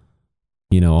them?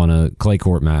 On a clay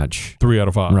court match. 3 out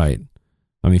of 5. Right.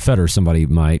 I mean, Federer, somebody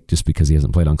might just because he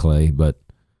hasn't played on clay, but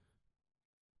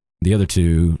the other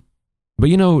two. But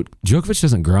Djokovic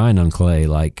doesn't grind on clay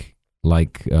like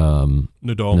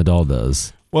Nadal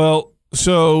does. Well,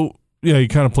 so he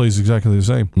kind of plays exactly the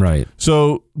same. Right.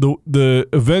 So the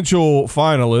eventual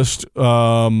finalist,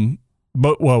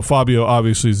 Fabio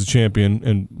obviously is the champion,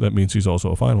 and that means he's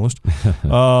also a finalist.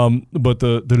 But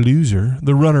the loser,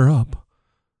 the runner-up,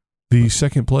 the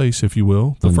second place, if you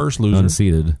will, the first loser,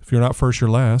 unseeded. If you're not first, you're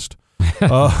last.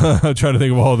 I'm trying to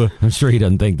think of all the. I'm sure he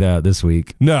doesn't think that this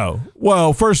week. No.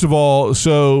 Well, first of all,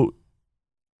 so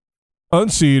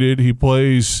unseeded, he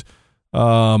plays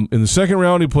in the second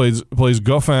round. He plays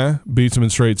Goffin, beats him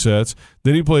in straight sets.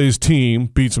 Then he plays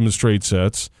Thiem, beats him in straight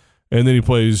sets, and then he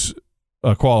plays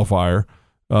a qualifier.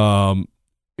 So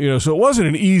it wasn't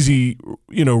an easy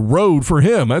road for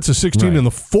him. That's a 16 in the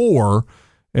 4,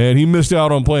 and he missed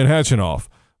out on playing Khachanov.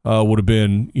 Would have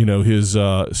been, his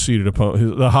seeded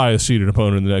opponent, the highest seeded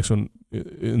opponent in the next one,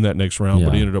 in that next round.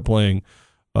 But he ended up playing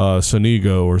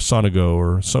Sonigo or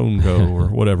Songo or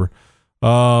whatever.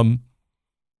 And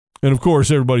of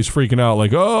course, everybody's freaking out,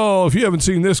 like, "Oh, if you haven't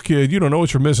seen this kid, you don't know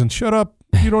what you're missing." Shut up!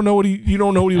 You don't know what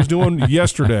he was doing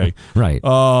yesterday, right?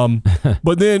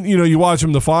 But then you watch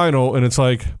him the final, and it's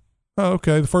like, oh,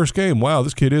 okay, the first game. Wow,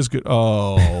 this kid is good.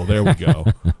 Oh, there we go.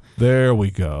 There we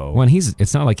go. When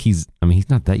it's not like he's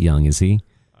not that young, is he?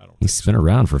 He's been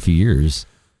around for a few years.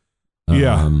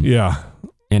 Yeah.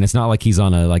 And it's not like he's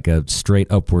on a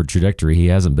straight upward trajectory. He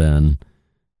hasn't been,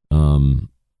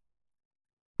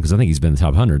 because I think he's been in the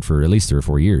top 100 for at least 3 or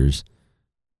 4 years.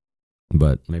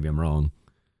 But maybe I'm wrong.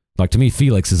 Like, to me,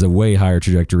 Felix is a way higher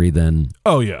trajectory than.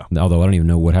 Oh yeah. Although I don't even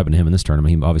know what happened to him in this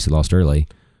tournament. He obviously lost early.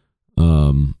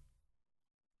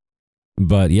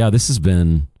 But yeah, this is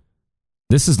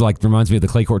like, reminds me of the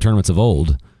clay court tournaments of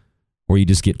old, where you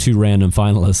just get 2 random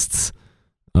finalists.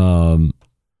 And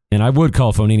I would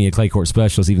call Fognini a clay court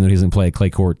specialist, even though he doesn't play a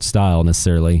clay court style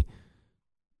necessarily.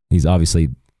 He's obviously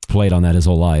played on that his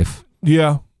whole life.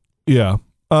 Yeah.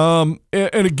 And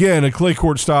again, a clay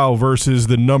court style versus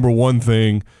the number one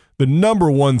thing. The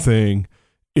number one thing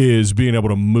is being able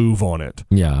to move on it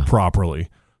properly.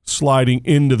 Sliding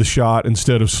into the shot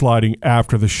instead of sliding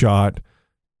after the shot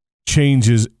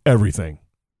changes everything.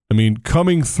 I mean,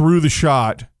 coming through the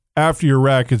shot after your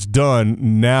racket's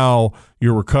done, now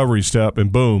your recovery step,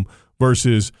 and boom,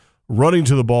 versus running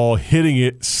to the ball, hitting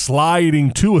it,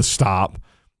 sliding to a stop,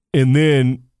 and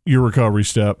then your recovery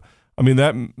step. I mean,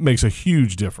 that makes a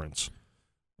huge difference.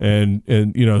 And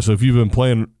so if you've been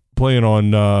playing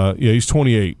on, he's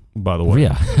 28, by the way.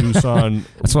 Yeah. Dusan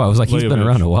That's why I was like, he's been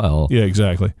around a while. Yeah,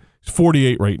 exactly. He's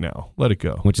 48 right now. Let it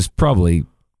go. Which is probably,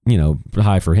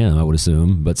 high for him, I would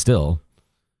assume, but still.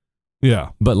 Yeah.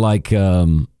 But I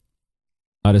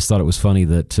just thought it was funny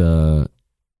that,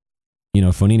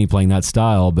 Fognini playing that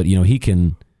style, but, he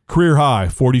can. Career high,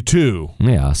 42.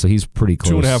 Yeah, so he's pretty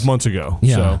close. 2.5 months ago.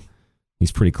 Yeah. So.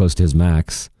 He's pretty close to his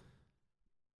max.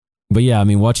 But yeah, I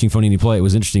mean, watching Fognini play, it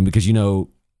was interesting because,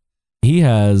 he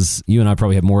has, you and I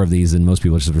probably have more of these than most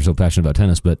people just because we're so passionate about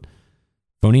tennis, but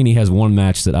Fognini has one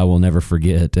match that I will never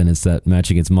forget, and it's that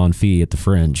match against Monfils at the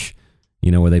French,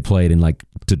 where they played in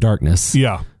to darkness.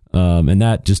 Yeah. And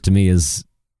that just to me is,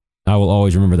 I will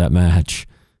always remember that match.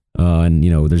 And,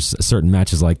 there's certain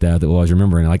matches like that we'll always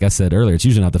remember. And like I said earlier, it's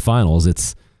usually not the finals.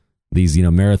 It's these,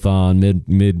 marathon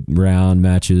mid-round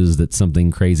matches that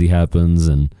something crazy happens.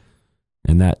 And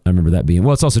that, I remember that being,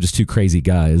 it's also just 2 crazy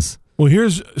guys. Well,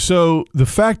 so the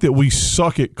fact that we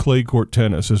suck at clay court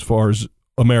tennis as far as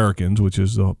Americans, which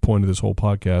is the point of this whole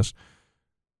podcast,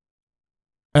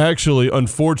 actually,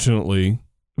 unfortunately,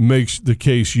 makes the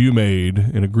case you made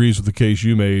and agrees with the case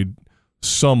you made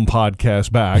some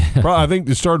podcast back. I think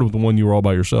it started with the one you were all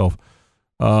by yourself.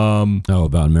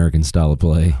 About American style of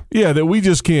play. Yeah, that we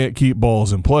just can't keep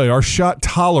balls in play. Our shot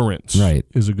tolerance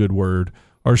is a good word.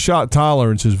 Our shot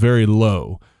tolerance is very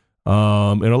low.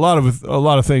 And a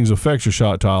lot of things affect your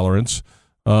shot tolerance.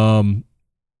 But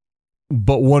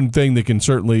one thing that can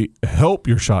certainly help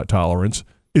your shot tolerance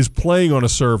is playing on a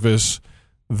surface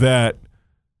that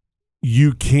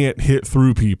you can't hit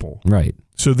through people. Right.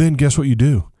 So then guess what you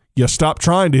do? You stop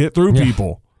trying to hit through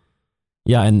people.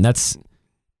 Yeah, and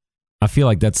I feel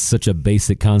like that's such a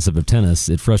basic concept of tennis.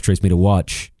 It frustrates me to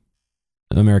watch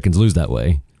Americans lose that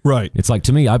way. Right. It's like,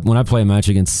 to me, when I play a match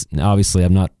against, obviously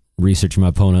I'm not researching my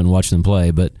opponent and watching them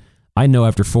play, but I know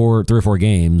after 3 or 4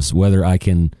 games whether I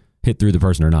can hit through the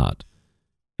person or not.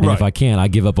 And if I can't, I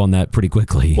give up on that pretty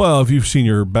quickly. Well, if you've seen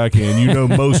your backhand, you know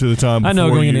most of the time. I know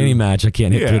going into any match, I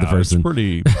can't hit through the person.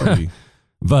 It's pretty.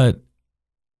 But,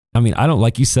 I mean, I don't,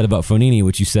 like you said about Fognini,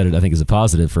 which you said I think is a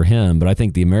positive for him, but I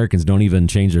think the Americans don't even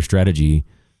change their strategy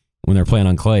when they're playing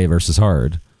on clay versus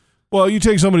hard. Well, you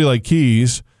take somebody like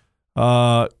Keys,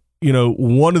 one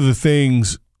of the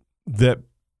things that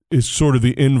is sort of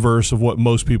the inverse of what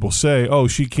most people say, oh,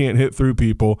 she can't hit through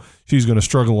people, she's going to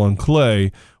struggle on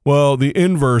clay. Well, the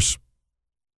inverse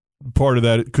part of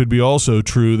that, it could be also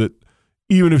true that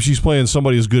even if she's playing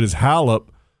somebody as good as Halep,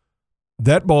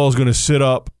 that ball is going to sit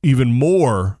up even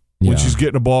more when she's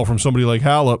getting a ball from somebody like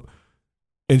Halep,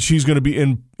 and she's going to be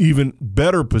in even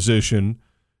better position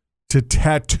to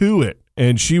tattoo it,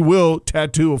 and she will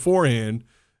tattoo a forehand,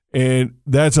 and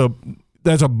that's a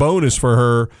bonus for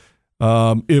her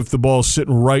if the ball's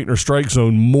sitting right in her strike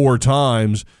zone more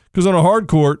times, because on a hard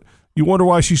court, you wonder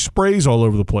why she sprays all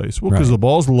over the place. Well, because the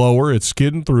ball's lower, it's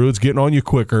skidding through, it's getting on you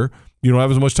quicker, you don't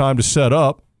have as much time to set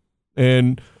up,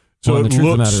 and so it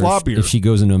looks sloppier. If she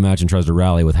goes into a match and tries to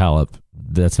rally with Halep,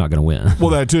 that's not going to win. Well,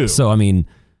 that too. So, I mean,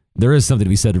 there is something to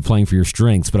be said for playing for your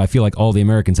strengths, but I feel like all the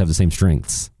Americans have the same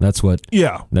strengths. That's what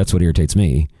irritates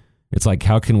me. It's like,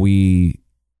 how can we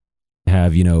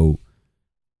have,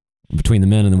 between the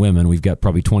men and the women, we've got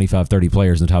probably 25, 30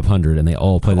 players in the top 100, and they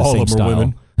all play the same style. All of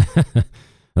them are women.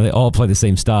 They all play the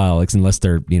same style, unless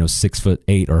they're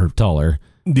 6'8" or taller.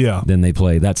 Yeah, then they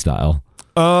play that style.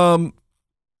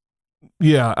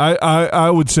 Yeah, I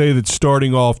would say that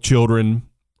starting off children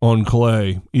on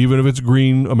clay, even if it's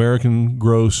green, American,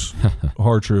 gross,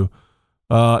 Hartrue,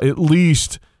 at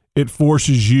least it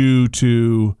forces you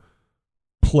to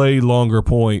play longer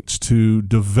points, to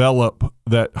develop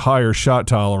that higher shot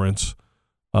tolerance.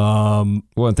 Well,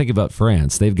 and think about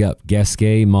France. They've got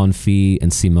Gasquet, Monfils,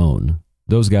 and Simone.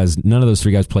 Those guys, none of those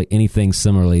 3 guys play anything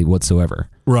similarly whatsoever.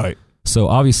 Right. So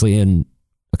obviously in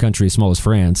a country as small as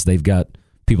France, they've got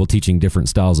people teaching different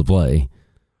styles of play.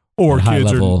 Or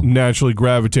kids are naturally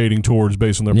gravitating towards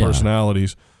based on their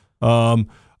personalities.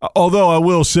 Although I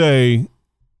will say,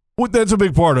 that's a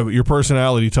big part of it. Your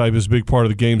personality type is a big part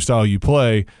of the game style you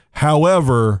play.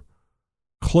 However,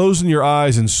 closing your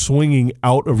eyes and swinging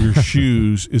out of your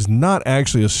shoes is not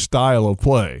actually a style of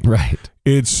play. Right.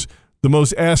 It's the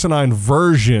most asinine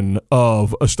version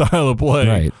of a style of play.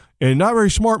 Right. And not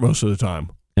very smart most of the time.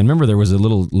 And remember, there was a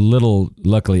little,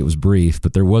 luckily it was brief,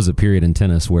 but there was a period in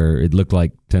tennis where it looked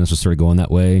like tennis was sort of going that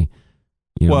way.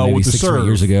 Maybe with 6 the or 8 serve.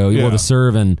 years ago. Yeah. Well, the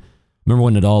serve, and remember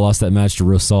when Nadal lost that match to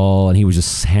Rosal, and he was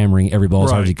just hammering every ball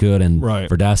as hard as he could, and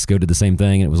Verdasco did the same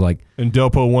thing, and it was like... And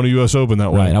Delpo won a U.S. Open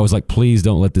that way. Right. I was like, please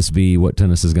don't let this be what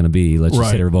tennis is going to be. Let's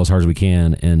just hit every ball as hard as we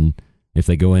can, and if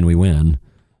they go in, we win.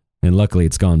 And luckily,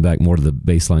 it's gone back more to the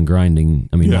baseline grinding.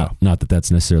 I mean, not that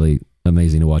that's necessarily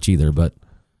amazing to watch either, but...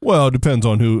 Well, it depends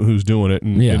on who's doing it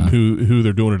and who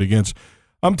they're doing it against.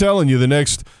 I'm telling you, the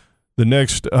next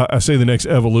I say the next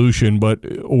evolution,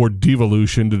 or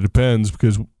devolution, it depends,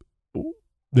 because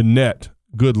the net.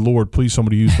 Good Lord, please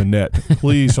somebody use the net.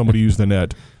 Please somebody use the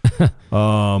net.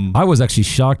 I was actually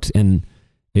shocked, and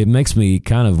it makes me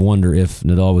kind of wonder if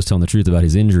Nadal was telling the truth about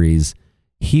his injuries.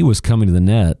 He was coming to the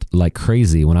net like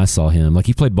crazy when I saw him. Like,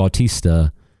 he played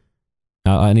Bautista.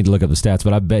 I need to look up the stats,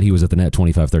 but I bet he was at the net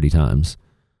 25, 30 times.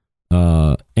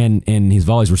 And his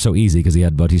volleys were so easy because he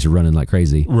had Bautista running like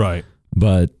crazy. Right.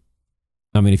 But,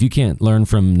 I mean, if you can't learn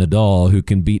from Nadal, who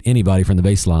can beat anybody from the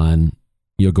baseline,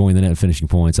 going the net and finishing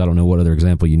points, I don't know what other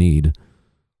example you need.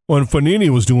 Well, and Fognini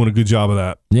was doing a good job of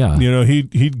that. Yeah.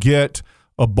 He'd get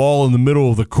a ball in the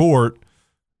middle of the court,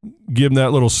 give him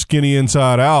that little skinny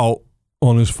inside out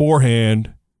on his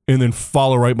forehand, and then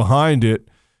follow right behind it.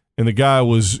 And the guy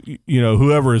was,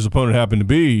 whoever his opponent happened to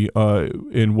be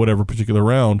in whatever particular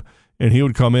round, and he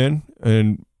would come in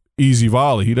and easy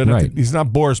volley. He doesn't. He's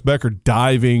not Boris Becker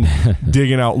diving,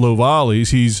 digging out low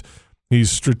volleys. He's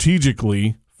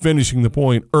strategically finishing the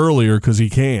point earlier because he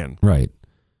can. Right.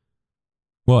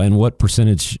 Well, and what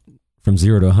percentage from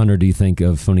 0 to 100 do you think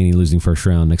of Fognini losing first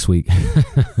round next week?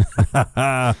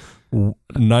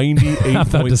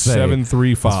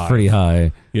 98.735. That's pretty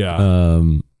high. Yeah.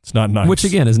 It's not nice. Which,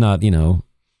 again, is not,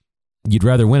 you'd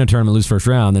rather win a tournament, lose first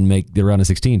round, than make the round of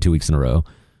 16 2 weeks in a row.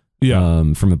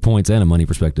 Yeah. From a points and a money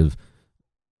perspective.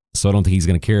 So I don't think he's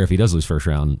going to care if he does lose first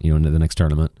round, into the next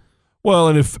tournament. Well,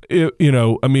 and if the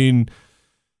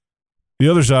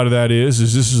other side of that is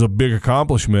this is a big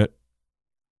accomplishment,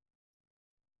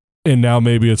 and now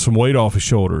maybe it's some weight off his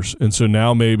shoulders, and so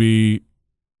now maybe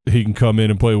he can come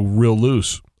in and play real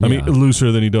loose. I mean,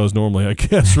 looser than he does normally, I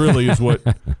guess. Really is what.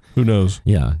 Who knows?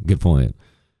 Yeah, good point.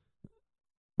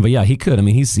 But yeah, he could. I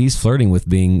mean, he's flirting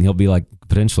with he'll be like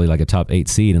potentially like a top 8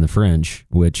 seed in the French,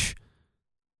 which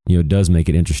does make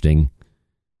it interesting.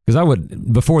 Because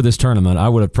before this tournament, I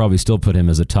would have probably still put him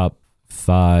as a top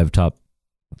 5, top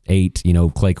 8,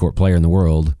 clay court player in the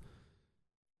world.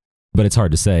 But it's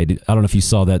hard to say. I don't know if you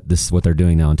saw that what they're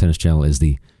doing now on Tennis Channel is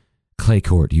the clay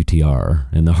court UTR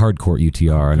and the hard court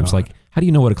UTR. And it's like, how do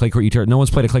you know what a clay court UTR? No one's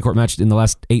played a clay court match in the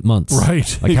last 8 months.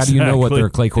 Right. Like, how do you know what their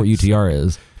clay court UTR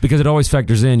is? Because it always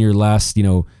factors in your last,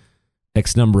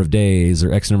 X number of days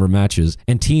or X number of matches.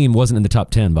 And Team wasn't in the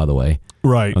top 10, by the way.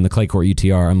 Right. On the clay court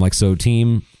UTR. I'm like, so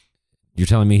Team, you're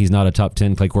telling me he's not a top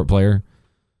 10 clay court player?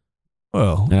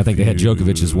 Well. And I think they had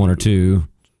Djokovic as 1 or 2.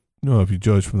 No, if you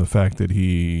judge from the fact that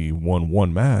he won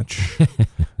one match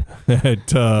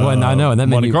at I know, and that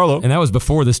Monte Carlo. And that was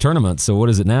before this tournament. So what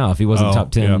is it now? If he wasn't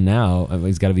top 10 now,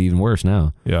 he's got to be even worse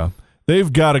now. Yeah.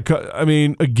 They've got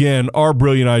to, again, our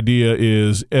brilliant idea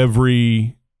is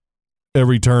every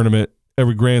tournament,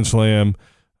 every Grand Slam,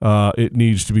 it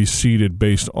needs to be seeded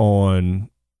based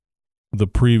on the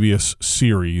previous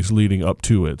series leading up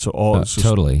to it. So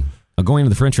totally. Going into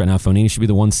the French right now, Fognini should be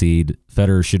the 1 seed.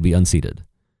 Federer should be unseeded.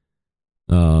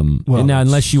 And now,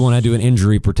 unless you want to do an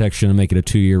injury protection and make it a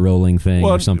 2-year rolling thing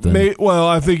or something.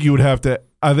 I think you would have to.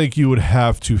 I think you would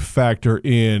have to factor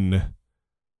in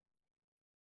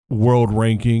world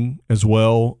ranking as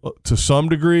well to some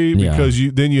degree, because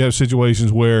then you have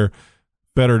situations where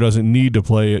Federer doesn't need to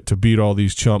play it to beat all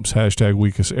these chumps.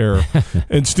 #weakest era,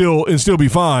 and still be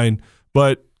fine.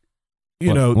 But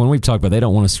when we've talked about, they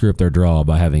don't want to screw up their draw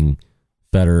by having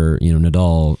Federer,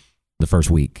 Nadal the first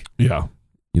week. Yeah.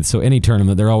 So any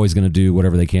tournament, they're always going to do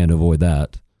whatever they can to avoid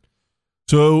that.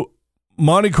 So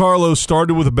Monte Carlo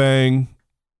started with a bang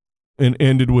and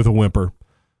ended with a whimper.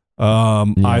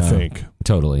 I think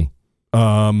totally.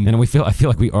 And I feel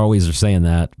like we always are saying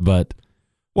that, but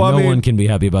no one can be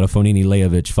happy about a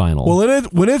Fognini-Lajovic final. Well,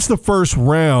 when it's the first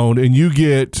round and you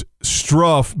get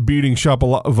Struff beating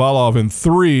Shapovalov in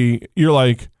 3, you're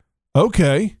like,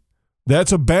 okay,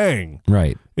 that's a bang,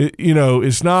 right?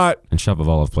 It's not. And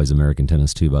Shapovalov plays American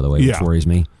tennis too, by the way, which worries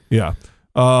me. Yeah.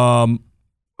 But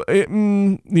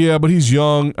he's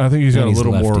young. I think he's got a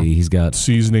little lefty. more. He's got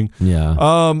seasoning. Yeah.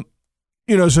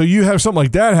 So you have something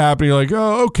like that happening. You're like,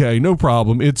 oh, okay, no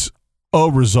problem. It's a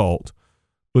result.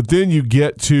 But then you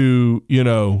get to,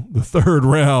 the third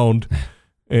round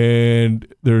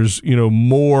and there's,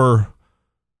 more,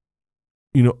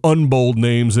 unbold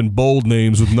names and bold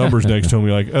names with numbers next to them.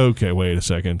 You're like, okay, wait a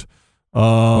second.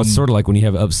 It's sort of like when you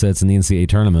have upsets in the NCAA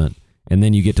tournament and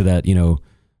then you get to that,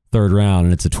 third round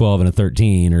and it's a 12 and a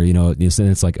 13 or, and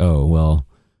it's like, oh, well,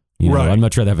 right. I'd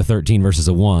much rather have a 13 versus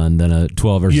a 1 than a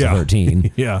 12 versus a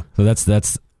 13. Yeah. So that's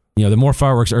the more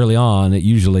fireworks early on, it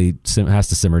usually has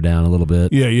to simmer down a little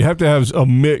bit. Yeah, you have to have a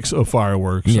mix of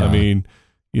fireworks. Yeah.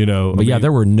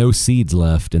 There were no seeds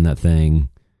left in that thing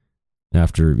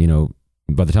after,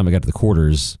 by the time I got to the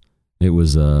quarters, it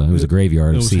was a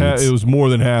graveyard of seeds. It was more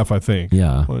than half, I think.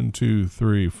 Yeah. 1, 2,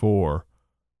 3, 4,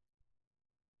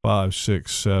 5,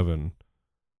 6, 7,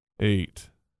 8,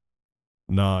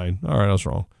 9. All right, I was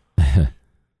wrong.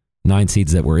 9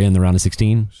 seeds that were in the round of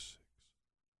 16.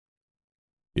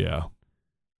 Yeah.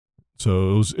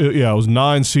 So it was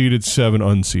 9 seeded, 7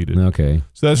 unseeded. Okay.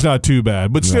 So that's not too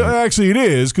bad. But still, actually it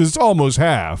is, because it's almost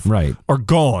half are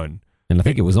gone. And I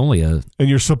think it was only and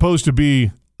you're supposed to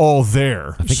be all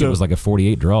there. I think it was like a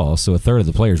 48 draw, so a third of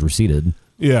the players were seeded.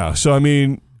 Yeah. So,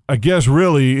 I guess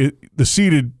really the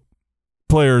seeded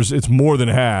players, it's more than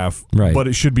half, right? But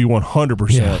it should be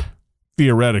 100%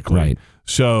 theoretically. Right.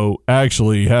 So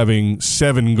actually having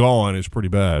 7 gone is pretty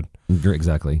bad.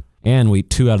 Exactly. And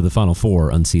 2 out of the final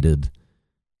 4 unseeded.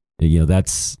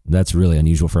 That's really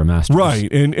unusual for a Masters.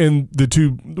 Right. And the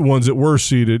 2 ones that were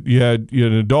seeded, you had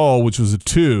Nadal, which was a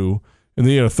 2, and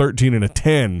then you had a 13 and a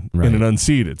 10 and an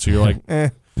unseeded. So you're like, eh.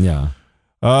 Yeah.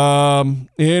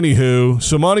 Anywho,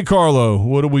 so Monte Carlo,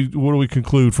 what do we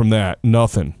conclude from that?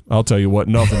 Nothing. I'll tell you what,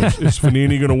 nothing. Is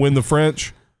Fognini going to win the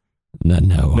French? No,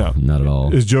 not at all.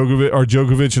 Are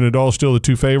Djokovic and Nadal still the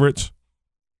 2 favorites?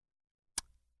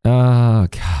 God,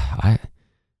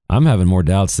 I I'm having more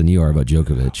doubts than you are about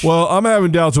Djokovic. Well, I'm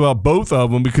having doubts about both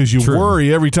of them because you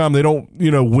worry every time they don't,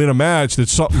 win a match that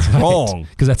something's wrong.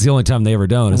 Because that's the only time they ever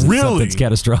don't. Is really? Something's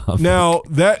catastrophic. Now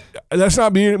that's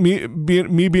not me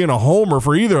being a homer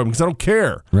for either of them because I don't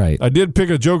care. Right. I did pick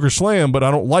a Joker slam, but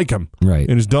I don't like him. Right.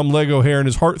 And his dumb Lego hair and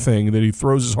his heart thing that he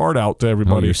throws his heart out to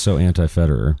everybody. Oh, you're so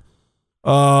anti-Federer.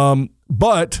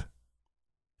 But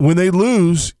when they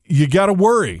lose, you got to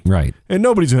worry. Right. And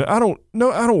nobody's I don't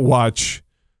watch,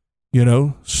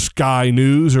 Sky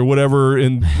News or whatever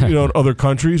in other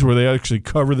countries where they actually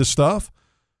cover this stuff.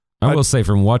 I will say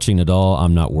from watching Nadal,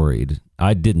 I'm not worried.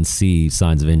 I didn't see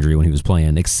signs of injury when he was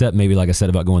playing, except maybe, like I said,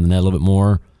 about going to the net a little bit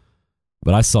more.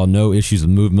 But I saw no issues with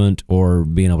movement or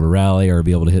being able to rally or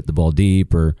be able to hit the ball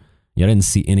deep. I didn't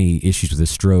see any issues with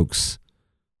his strokes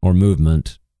or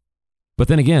movement. But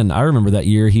then again, I remember that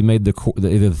year he made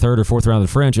either the third or fourth round of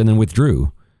the French and then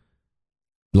withdrew,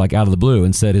 like out of the blue,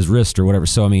 and said his wrist or whatever.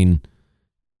 So, I mean,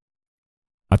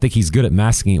 I think he's good at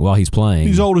masking it while he's playing.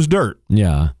 He's old as dirt.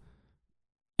 Yeah.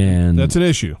 And that's an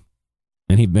issue.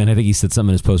 And I think he said something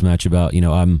in his post-match about,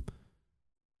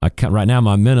 right now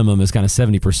my minimum is kind of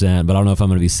 70%, but I don't know if I'm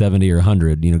going to be 70 or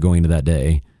 100, going into that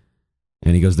day.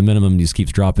 And he goes, the minimum just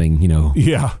keeps dropping,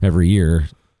 every year.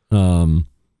 But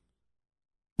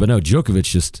no,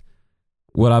 Djokovic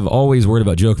what I've always worried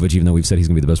about Djokovic, even though we've said he's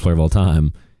going to be the best player of all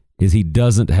time, is he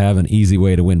doesn't have an easy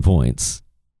way to win points.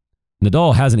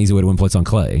 Nadal has an easy way to win points on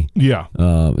clay. Yeah.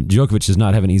 Djokovic does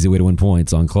not have an easy way to win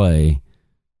points on clay.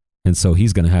 And so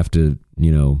he's going to have to,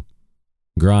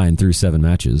 grind through 7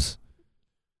 matches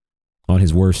on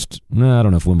his worst. No, I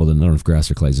don't know if Wimbledon, I don't know if grass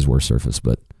or clay is his worst surface,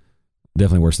 but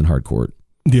definitely worse than hard court.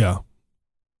 Yeah.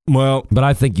 Well, but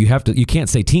I think you can't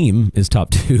say Thiem is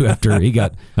top 2 after he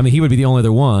got, he would be the only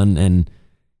other one, and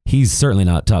he's certainly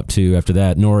not top 2 after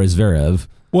that, nor is Zverev.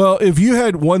 Well, if you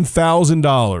had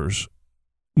 $1,000,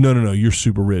 no, you're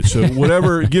super rich. So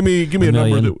whatever, give me a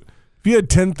number. If you had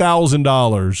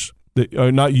 $10,000,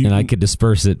 not you, and I could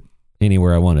disperse it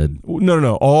anywhere I wanted.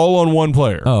 No, all on one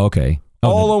player. Oh, okay.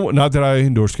 Not that I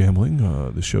endorse gambling.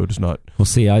 The show does not. Well,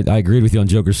 see, I agreed with you on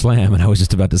Joker Slam, and I was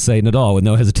just about to say Nadal with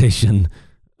no hesitation.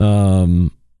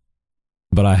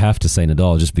 But I have to say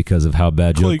Nadal just because of how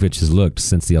bad Djokovic has looked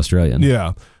since the Australian.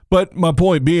 Yeah. But my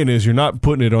point being is you're not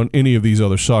putting it on any of these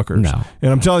other suckers. No.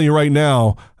 And I'm telling you right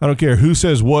now, I don't care who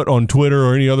says what on Twitter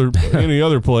or any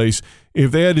other place,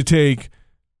 if they had to take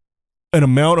an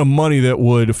amount of money that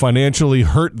would financially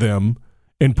hurt them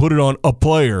and put it on a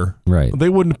player, right, they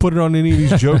wouldn't put it on any of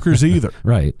these jokers either.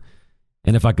 Right.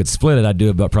 And if I could split it, I'd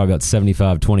do probably about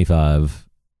 75-25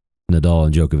 Nadal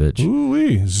and Djokovic.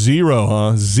 Ooh-wee. 0,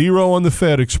 huh? 0 on the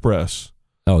Fed Express.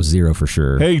 Oh, 0 for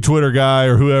sure. Hey, Twitter guy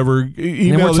or whoever, and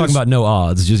we're talking about no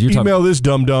odds. Email this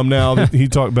dum-dum now that he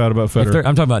talked about Federer.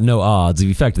 I'm talking about no odds. If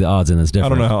you factor the odds in, it's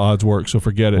different. I don't know how odds work, so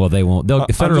forget it. Well, they won't.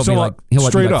 Federer will be like,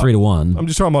 he'll be like 3-1. I'm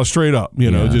just talking about straight up.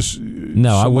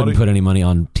 No, I wouldn't put any money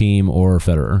on Thiem or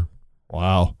Federer.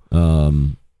 Wow.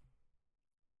 Well,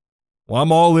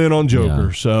 I'm all in on Joker.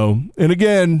 Yeah. So, and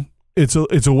again, it's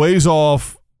a ways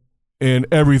off, and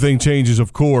everything changes,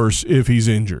 of course, if he's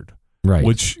injured. Right.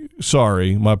 Which,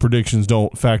 sorry, my predictions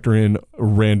don't factor in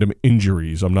random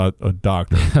injuries. I'm not a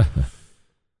doctor.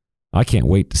 I can't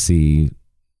wait to see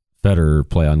Federer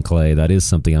play on clay. That is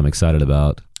something I'm excited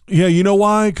about. Yeah, you know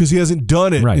why? Because he hasn't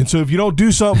done it. Right. And so if you don't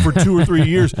do something for 2 or 3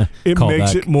 years, it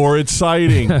makes it more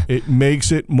exciting. It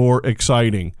makes it more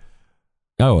exciting.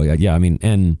 Oh, yeah.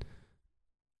 And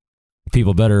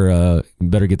people better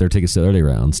get their tickets to early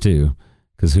rounds, too.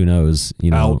 Because who knows?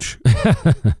 Ouch.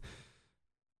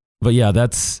 But yeah,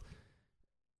 that's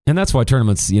why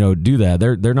tournaments, do that.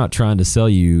 They're not trying to sell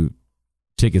you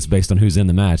tickets based on who's in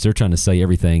the match. They're trying to sell you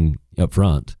everything up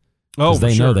front. Oh, because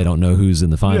they know they don't know who's in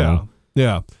the final.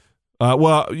 Yeah.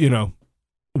 Well,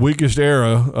 weakest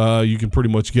era, you can pretty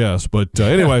much guess. But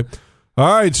anyway,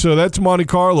 all right. So that's Monte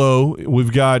Carlo.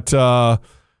 We've got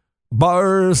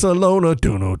Barcelona.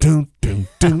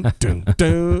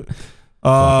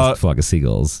 Flock of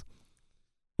Seagulls.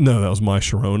 No, that was My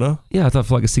Sharona. Yeah, I thought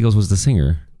Flock of Seagulls was the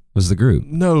singer, was the group.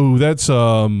 No, that's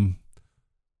And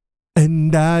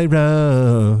I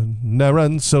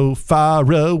run so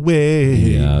far away.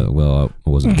 Yeah, well, I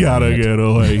wasn't. Gotta get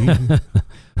away.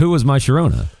 Who was My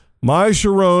Sharona? My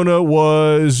Sharona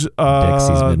was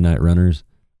Dixie's Midnight Runners.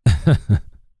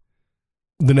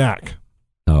 The Knack.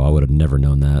 Oh, I would have never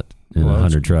known that in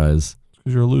 100 tries.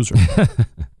 Because you're a loser.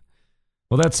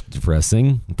 Well, that's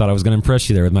depressing. I thought I was going to impress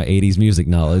you there with my 80s music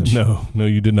knowledge. No,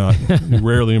 you did not. You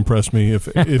rarely impress me, if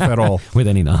at all. With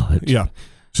any knowledge. Yeah.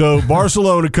 So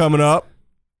Barcelona coming up,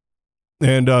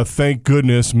 and thank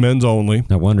goodness, men's only.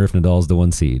 I wonder if Nadal's the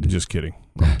 1 seed. Just kidding.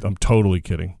 I'm totally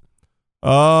kidding.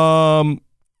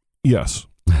 Yes.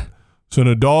 So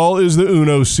Nadal is the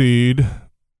uno seed,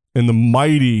 and the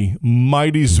mighty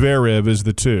Zverev is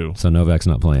the 2. So Novak's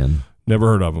not playing. Never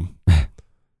heard of him.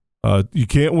 You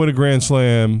can't win a Grand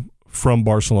Slam from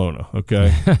Barcelona,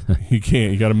 okay? You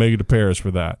can't. You got to make it to Paris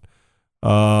for that.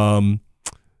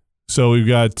 So we've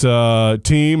got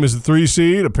Thiem is the 3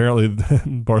 seed. Apparently,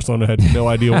 Barcelona had no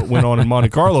idea what went on in Monte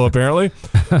Carlo, apparently.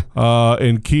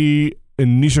 And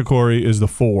Nishikori is the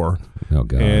 4. Oh,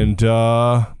 God. And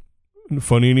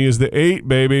Fognini is the 8,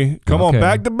 baby. Come on,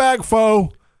 back to back,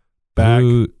 foe. Back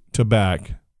to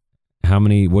back.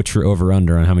 What's your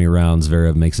over-under on how many rounds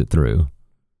Zverev makes it through?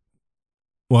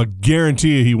 Well, I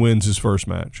guarantee you he wins his first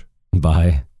match.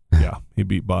 By? Yeah, he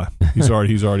beat By. He's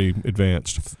already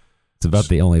advanced. It's about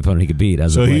the only opponent he could beat.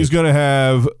 So he's going to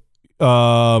have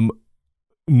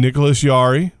Nicholas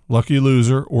Jarry, lucky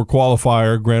loser, or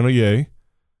qualifier, Granollers.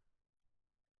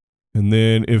 And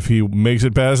then if he makes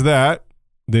it past that,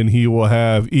 then he will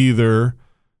have either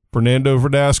Fernando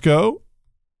Verdasco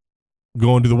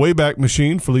going to the Wayback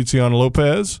Machine, Feliciano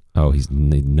Lopez. Oh, he's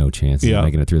no chance of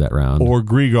making it through that round. Or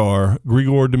Grigor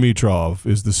Dimitrov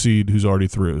is the seed who's already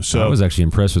through. So I was actually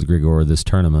impressed with Grigor this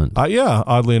tournament. Yeah,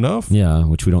 oddly enough. Yeah,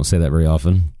 which we don't say that very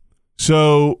often.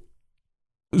 So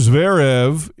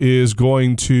Zverev is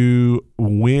going to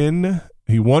win.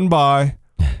 He won by.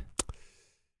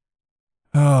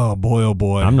 Oh,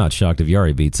 boy. I'm not shocked if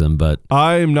Jarry beats him, but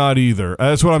I'm not either.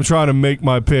 That's what I'm trying to make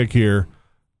my pick here.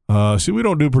 See, we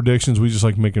don't do predictions. We just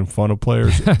like making fun of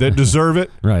players that deserve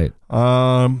it. Right.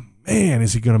 Man,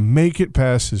 is he going to make it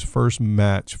past his first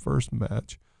match?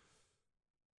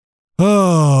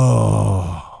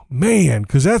 Oh, man,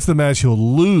 because that's the match he'll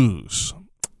lose.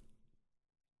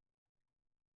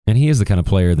 And he is the kind of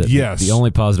player that the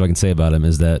only positive I can say about him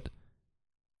is that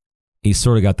he's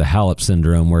sort of got the Halep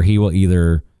syndrome where he will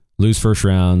either lose first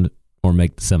round or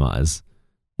make the semis.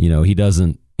 You know, he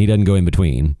doesn't go in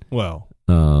between. Well,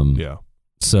 yeah.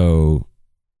 So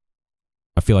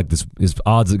I feel like his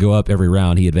odds that go up every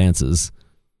round, he advances.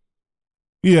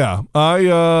 Yeah.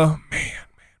 Man.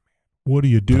 What do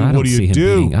you do? What do you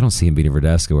do? I don't see him beating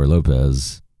Verdasco or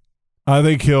Lopez. I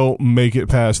think he'll make it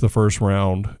past the first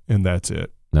round, and that's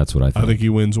it. That's what I think. I think he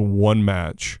wins one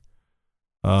match.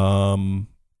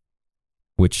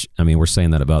 Which, I mean, we're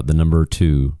saying that about the number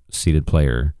 2 seeded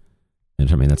player.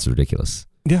 And I mean, that's ridiculous.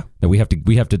 Yeah. That we have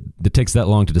to, it takes that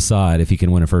long to decide if he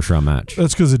can win a first round match.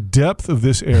 That's because the depth of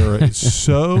this era is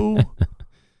so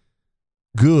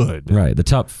good. Right. The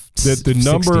top that the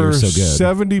number so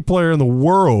 70 player in the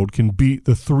world can beat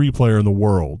the 3 player in the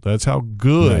world. That's how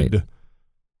good. Right.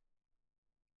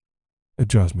 It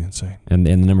drives me insane. And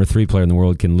the number 3 player in the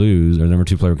world can lose, or the number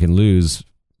 2 player can lose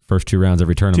first 2 rounds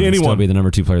every tournament. And still be the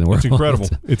number 2 player in the world. It's incredible.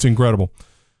 It's incredible.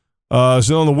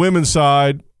 So on the women's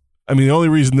side, I mean, the only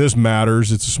reason this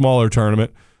matters, it's a smaller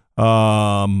tournament,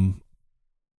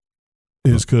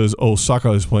 is because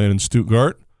Osaka is playing in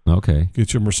Stuttgart. Okay.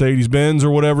 Get your Mercedes-Benz or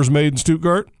whatever's made in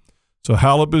Stuttgart. So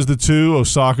Halep is the 2,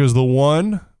 Osaka is the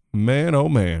 1. Man, oh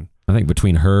man. I think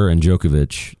between her and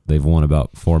Djokovic, they've won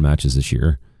about 4 matches this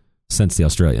year since the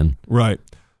Australian. Right.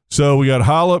 So we got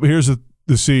Halep. Here's the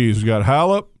C's. We got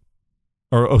Halep,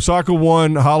 or Osaka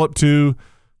 1, Halep 2,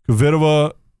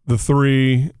 Kvitova the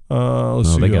 3.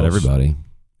 Let's see. They got everybody.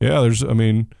 Yeah,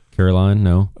 Caroline,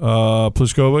 no.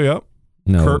 Pliskova, yep.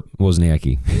 No,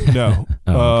 Wozniacki. No.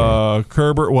 Okay.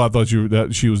 Kerber. Well, I thought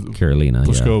she was Carolina.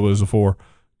 Pliskova is the 4.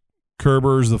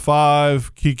 Kerber's the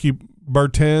 5. Kiki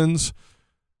Bertens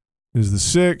is the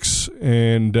 6,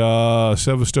 and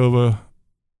Sevastova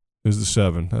is the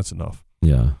 7. That's enough.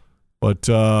 Yeah. But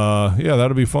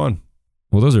that'll be fun.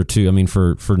 Well, those are 2. I mean,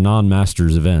 for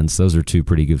non-Masters events, those are 2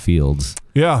 pretty good fields.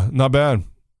 Yeah, not bad.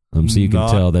 So you can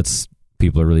tell that's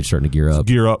people are really starting to gear up.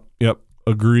 Gear up. Yep.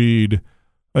 Agreed.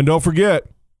 And don't forget,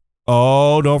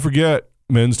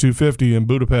 men's 250 in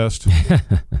Budapest.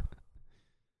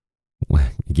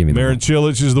 Give me Marin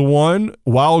Cilic is the 1.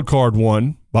 Wild card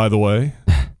 1, by the way.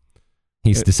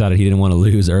 He's decided he didn't want to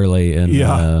lose early in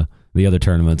the other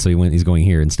tournament, so he's going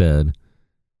here instead.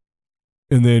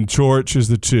 And then Coric is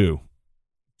the 2.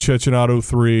 Cecchinato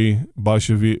 3.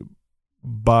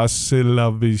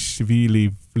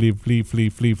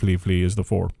 Basilavishvili is the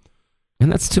 4.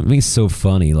 And that's to me so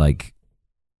funny. Like,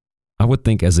 I would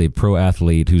think as a pro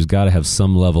athlete who's got to have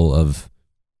some level of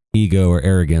ego or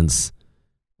arrogance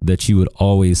that you would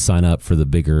always sign up for the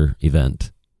bigger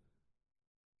event.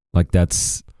 Like,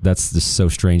 that's just so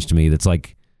strange to me. That's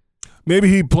like, maybe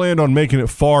he planned on making it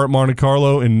far at Monte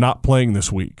Carlo and not playing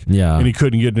this week. Yeah. And he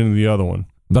couldn't get into the other one.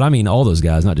 But I mean, all those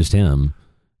guys, not just him.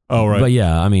 Oh, right. But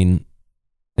yeah, I mean,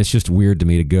 it's just weird to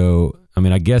me to go. I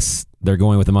I guess they're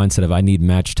going with the mindset of I need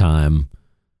match time,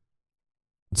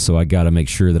 so I got to make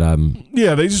sure that I'm.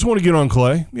 Yeah, they just want to get on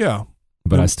clay. Yeah,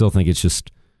 but I still think it's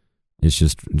just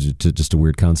a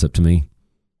weird concept to me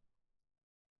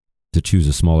to choose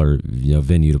a smaller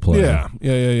venue to play.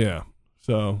 Yeah.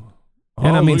 So,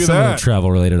 and some of it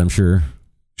travel related, I'm sure.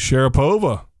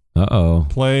 Sharapova.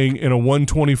 Playing in a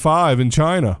 125 in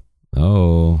China.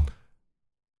 Oh.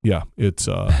 Yeah, it's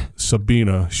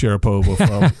Sabina Sharapova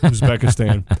from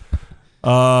Uzbekistan.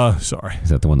 Sorry. Is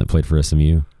that the one that played for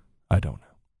SMU? I don't know.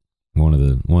 One of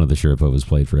the Sharapovas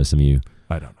played for SMU.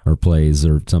 I don't know. Or plays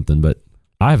or something, but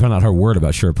I have not heard a word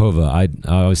about Sharapova.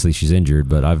 Obviously she's injured,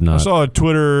 but I've not. I saw a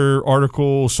Twitter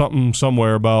article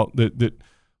somewhere about that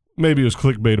maybe it was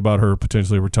clickbait about her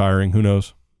potentially retiring. Who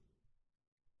knows?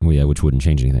 Well, yeah, which wouldn't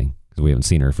change anything because we haven't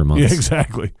seen her for months. Yeah,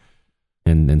 exactly.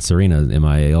 And Serena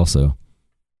MIA also.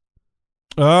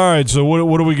 All right, so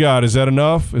what do we got? Is that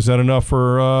enough? Is that enough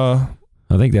for? I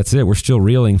think that's it. We're still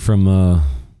reeling from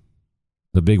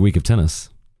the big week of tennis.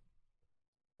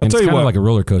 And it's kind of like a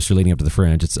roller coaster leading up to the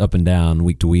French. It's up and down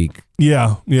week to week.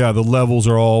 Yeah. The levels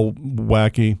are all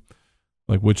wacky,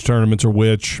 like which tournaments are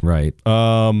which. Right.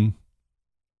 All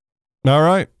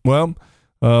right. Well,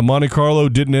 Monte Carlo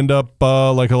didn't end up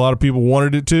like a lot of people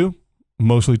wanted it to,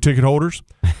 mostly ticket holders,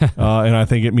 and I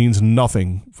think it means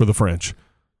nothing for the French.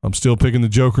 I'm still picking the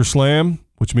Joker Slam,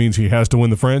 which means he has to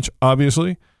win the French,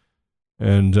 obviously.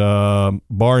 And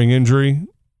barring injury,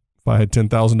 if I had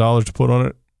 $10,000 to put on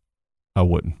it, I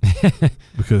wouldn't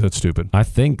because that's stupid. I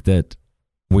think that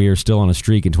we are still on a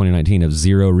streak in 2019 of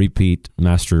 0 repeat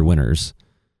Master winners,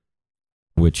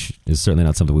 which is certainly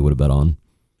not something we would have bet on.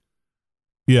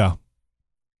 Yeah.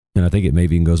 And I think it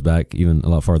maybe even goes back even a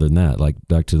lot farther than that, like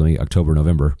back to October,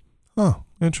 November. Oh,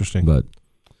 interesting. But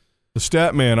the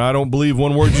stat man, I don't believe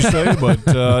one word you say, but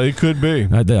it could be.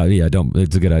 Don't.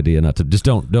 It's a good idea not to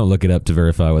don't look it up to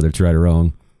verify whether it's right or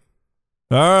wrong.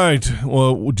 All right.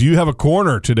 Well, do you have a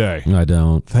corner today? I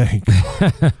don't. Thank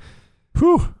God.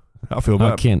 Whew. I feel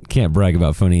bad. I can't brag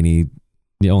about Fonini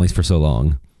only for so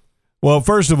long. Well,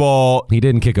 first of all, he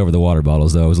didn't kick over the water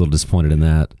bottles, though. I was a little disappointed in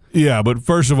that. Yeah, but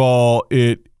first of all,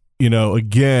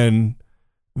 again,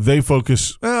 they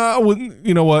focus.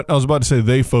 You know what? I was about to say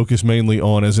they focus mainly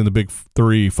on, as in the big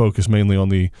three, focus mainly on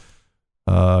the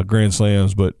Grand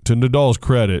Slams. But to Nadal's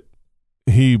credit,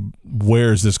 he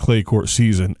wears this clay court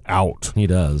season out. He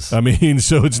does. I mean,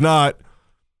 so it's not.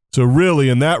 So really,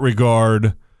 in that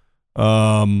regard,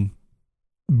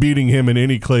 beating him in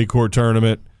any clay court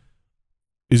tournament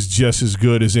is just as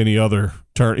good as any other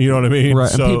turn. You know what I mean? Right.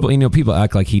 So, and people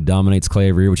act like he dominates clay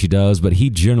every year, which he does, but he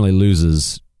generally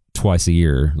loses twice a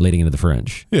year leading into the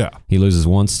French. Yeah. He loses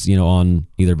once, on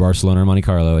either Barcelona or Monte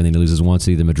Carlo, and then he loses once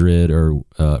either Madrid or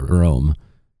Rome.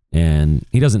 And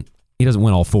he doesn't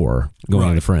win all four going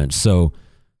into French. So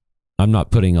I'm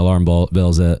not putting alarm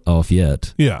bells off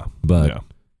yet. Yeah. But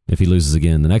if he loses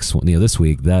again the next one, this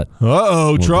week, that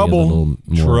trouble.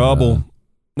 Trouble.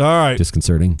 All right.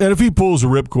 Disconcerting. And if he pulls a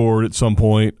ripcord at some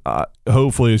point,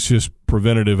 hopefully it's just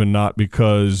preventative and not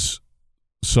because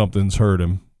something's hurt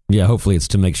him. Yeah, hopefully it's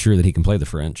to make sure that he can play the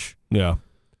French. Yeah.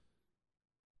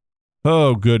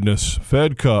 Oh, goodness.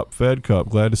 Fed Cup.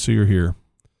 Glad to see you're here.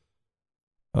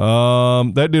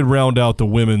 That did round out the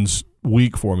women's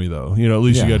week for me, though. At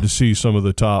least you got to see some of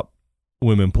the top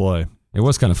women play. It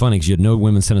was kind of funny because you had no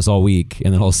women's tennis all week,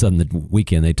 and then all of a sudden the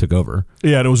weekend they took over.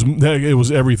 Yeah, and it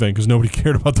was everything because nobody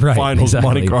cared about the finals of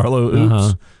Monte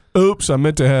Carlo. Oops, I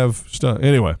meant to have stuff.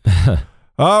 Anyway.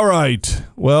 All right.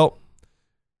 Well,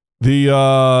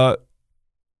 I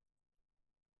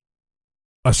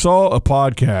saw a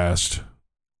podcast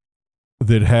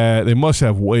that they must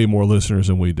have way more listeners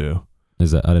than we do. I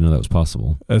didn't know that was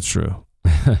possible. That's true.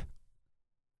 I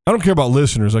don't care about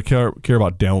listeners. I care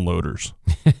about downloaders.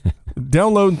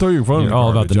 Download and throw your phone. You're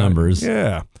all about the numbers.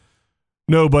 Yeah.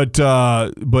 No, but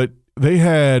they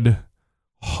had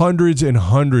hundreds and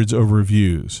hundreds of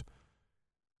reviews.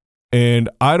 And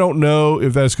I don't know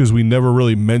if that's because we never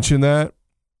really mentioned that.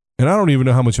 And I don't even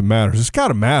know how much it matters. It's got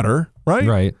to matter, right?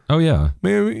 Right. Oh, yeah. I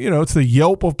mean, it's the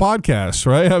Yelp of podcasts,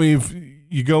 right? I mean, if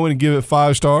you go in and give it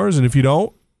 5 stars, and if you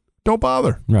don't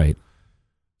bother. Right.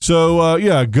 So,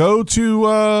 go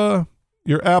to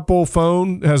your Apple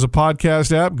phone has a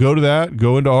podcast app. Go to that.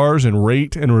 Go into ours and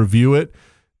rate and review it.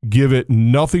 Give it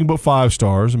nothing but 5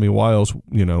 stars. I mean, why else,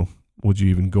 would you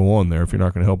even go on there if you're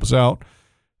not going to help us out?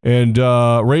 And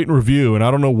rate and review. And I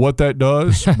don't know what that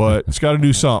does, but it's got to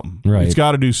do something. Right. It's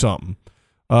got to do something.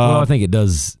 Well, I think it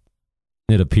does.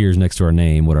 It appears next to our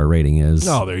name what our rating is.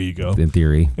 Oh, there you go. In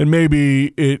theory. And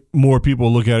maybe more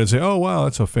people look at it and say, oh, wow,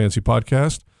 that's a fancy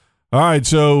podcast. All right.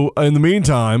 So in the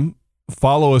meantime,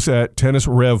 follow us at Tennis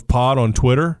Rev Pod on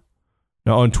Twitter.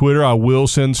 Now, on Twitter, I will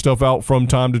send stuff out from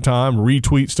time to time,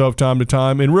 retweet stuff time to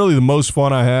time, and really the most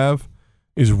fun I have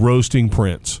is roasting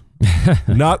Prince.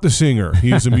 Not the singer.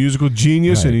 He is a musical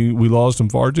genius, right. And we lost him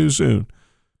far too soon.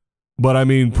 But, I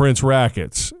mean, Prince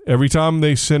rackets. Every time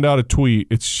they send out a tweet,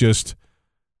 it's just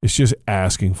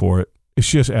asking for it. It's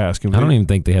just asking. I don't even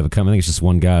think they have a comment. I think it's just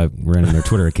one guy running their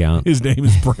Twitter account. His name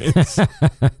is Prince.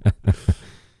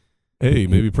 Hey,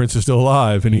 maybe Prince is still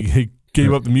alive, and he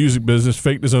gave up the music business,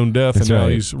 faked his own death, and now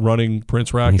he's running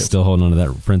Prince racket. He's still holding on to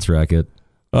that Prince racket.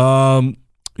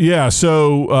 Yeah,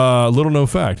 so little known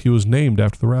fact, he was named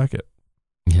after the racket.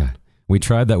 Yeah. We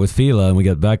tried that with Fila, and we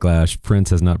got backlash.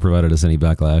 Prince has not provided us any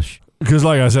backlash. Because,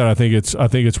 like I said, I think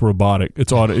it's robotic.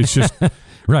 It's just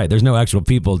right. There's no actual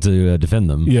people to defend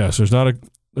them. Yes, there's not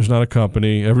a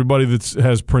company. Everybody that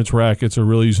has Prince rackets are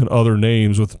really using other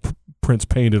names with Prince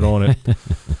painted on it.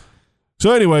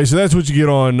 So anyway, that's what you get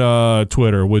on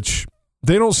Twitter, which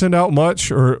they don't send out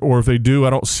much, or if they do,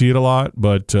 I don't see it a lot.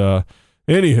 But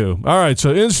anywho, all right.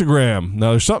 So Instagram.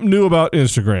 Now there's something new about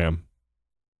Instagram,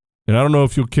 and I don't know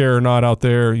if you'll care or not out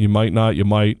there. You might not. You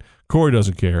might. Corey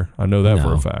doesn't care. I know that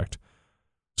for a fact.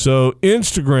 So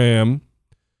Instagram,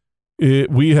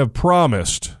 we have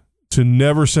promised to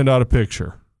never send out a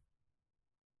picture.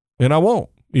 And I won't,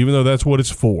 even though that's what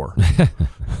it's for.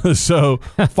 So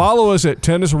follow us at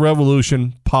Tennis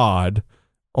Revolution Pod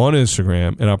on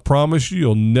Instagram, and I promise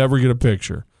you'll never get a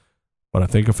picture. But I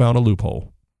think I found a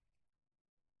loophole.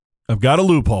 I've got a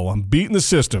loophole. I'm beating the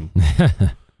system.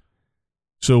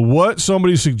 So what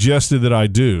somebody suggested that I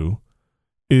do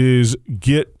is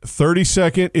get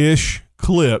 30-second-ish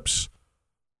clips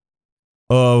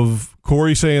of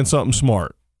Corey saying something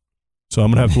smart. So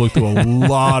I'm gonna have to look through a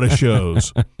lot of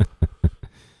shows.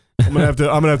 I'm gonna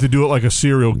have to do it like a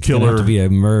serial killer. It's gonna have to be a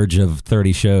merge of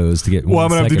 30 shows to get. Well, I'm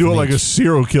gonna have to do it like a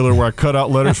serial killer, where I cut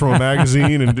out letters from a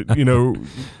magazine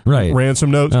and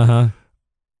ransom notes. I'm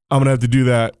gonna have to do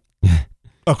that.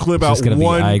 A clip out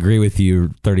one. I agree with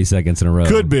you. 30 seconds in a row.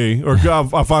 Could be, or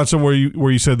I'll find somewhere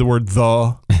where you said the word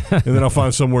the, and then I'll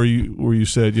find somewhere where you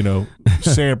said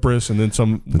Sampras, and then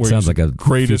some. It sounds like a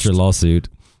greatest future lawsuit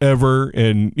ever,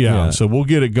 and so we'll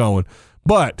get it going.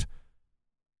 But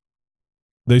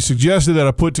they suggested that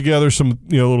I put together some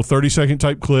little 30-second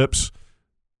type clips,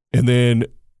 and then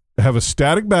have a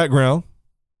static background,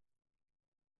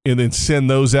 and then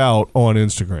send those out on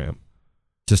Instagram.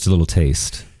 Just a little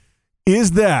taste.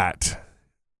 Is that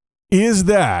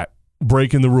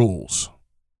breaking the rules?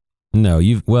 No,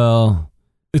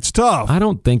 it's tough. I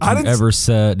don't think you ever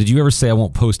said. Did you ever say I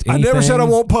won't post anything? I never said I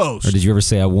won't post. Or did you ever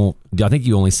say I won't? I think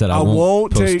you only said I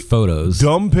won't post take photos,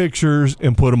 dumb pictures,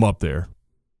 and put them up there.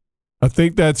 I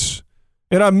think that's,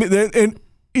 and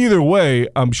either way,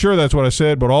 I'm sure that's what I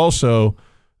said, but also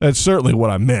that's certainly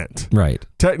what I meant. Right.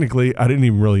 Technically, I didn't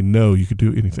even really know you could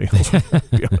do anything else, to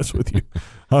be honest with you.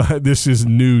 This is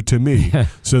new to me.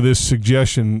 So this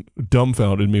suggestion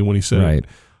dumbfounded me when he said it.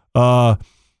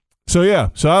 So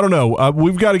I don't know.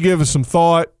 We've got to give it some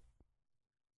thought.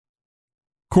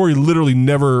 Corey literally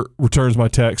never returns my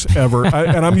text ever.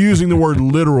 And I'm using the word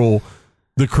literal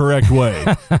the correct way.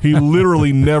 He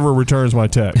literally never returns my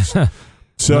text.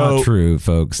 So not true,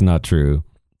 folks. Not true.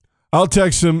 I'll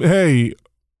text him, hey,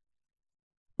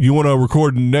 you want to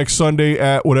record next Sunday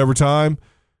at whatever time?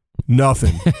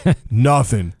 Nothing.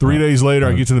 3 days later,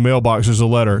 I get to the mailbox. There's a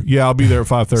letter. Yeah, I'll be there at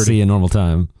 5:30. See you normal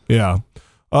time. Yeah.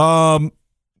 That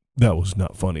was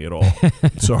not funny at all.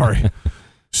 Sorry.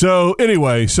 So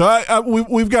anyway,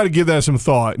 we've got to give that some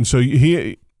thought. And so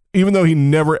even though he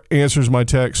never answers my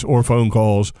texts or phone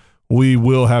calls, we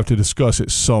will have to discuss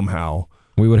it somehow.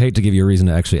 We would hate to give you a reason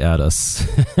to actually add us.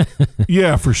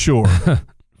 Yeah, for sure.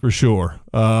 For sure.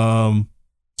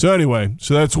 So anyway,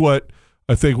 that's what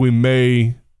I think we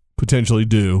may potentially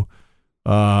do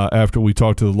after we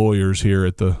talk to the lawyers here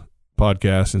at the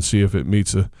podcast and see if it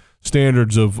meets the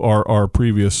standards of our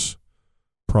previous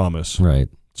promise. Right.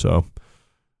 So,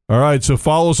 all right. So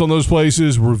follow us on those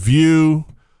places. Review,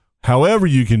 however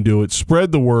you can do it.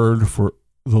 Spread the word. For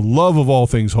the love of all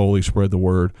things holy, spread the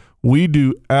word. We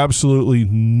do absolutely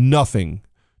nothing.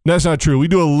 That's not true. We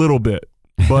do a little bit,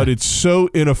 but it's so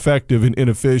ineffective and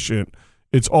inefficient.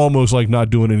 It's almost like not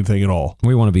doing anything at all.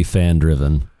 We want to be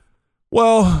fan-driven.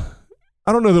 Well,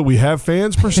 I don't know that we have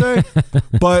fans per se,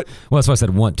 but... Well, that's why I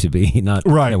said want to be, not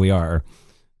that we are.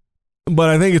 But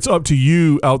I think it's up to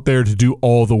you out there to do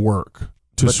all the work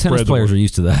to but spread tennis players are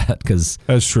used to that because...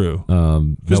 That's true.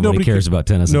 Nobody cares about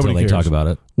tennis until they talk about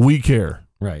it. We care.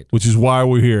 Right. Which is why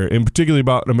we're here, and particularly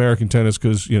about American tennis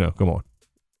because, come on.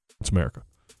 It's America.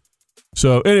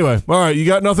 So, anyway, all right, you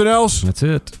got nothing else? That's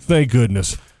it. Thank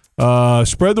goodness.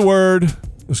 Spread the word.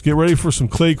 Let's get ready for some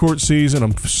clay court season.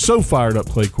 I'm so fired up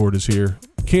clay court is here.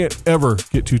 Can't ever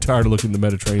get too tired of looking at the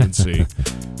Mediterranean Sea.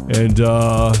 And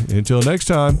until next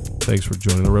time, thanks for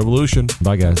joining the revolution.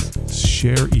 Bye, guys.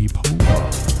 Share E-Pola.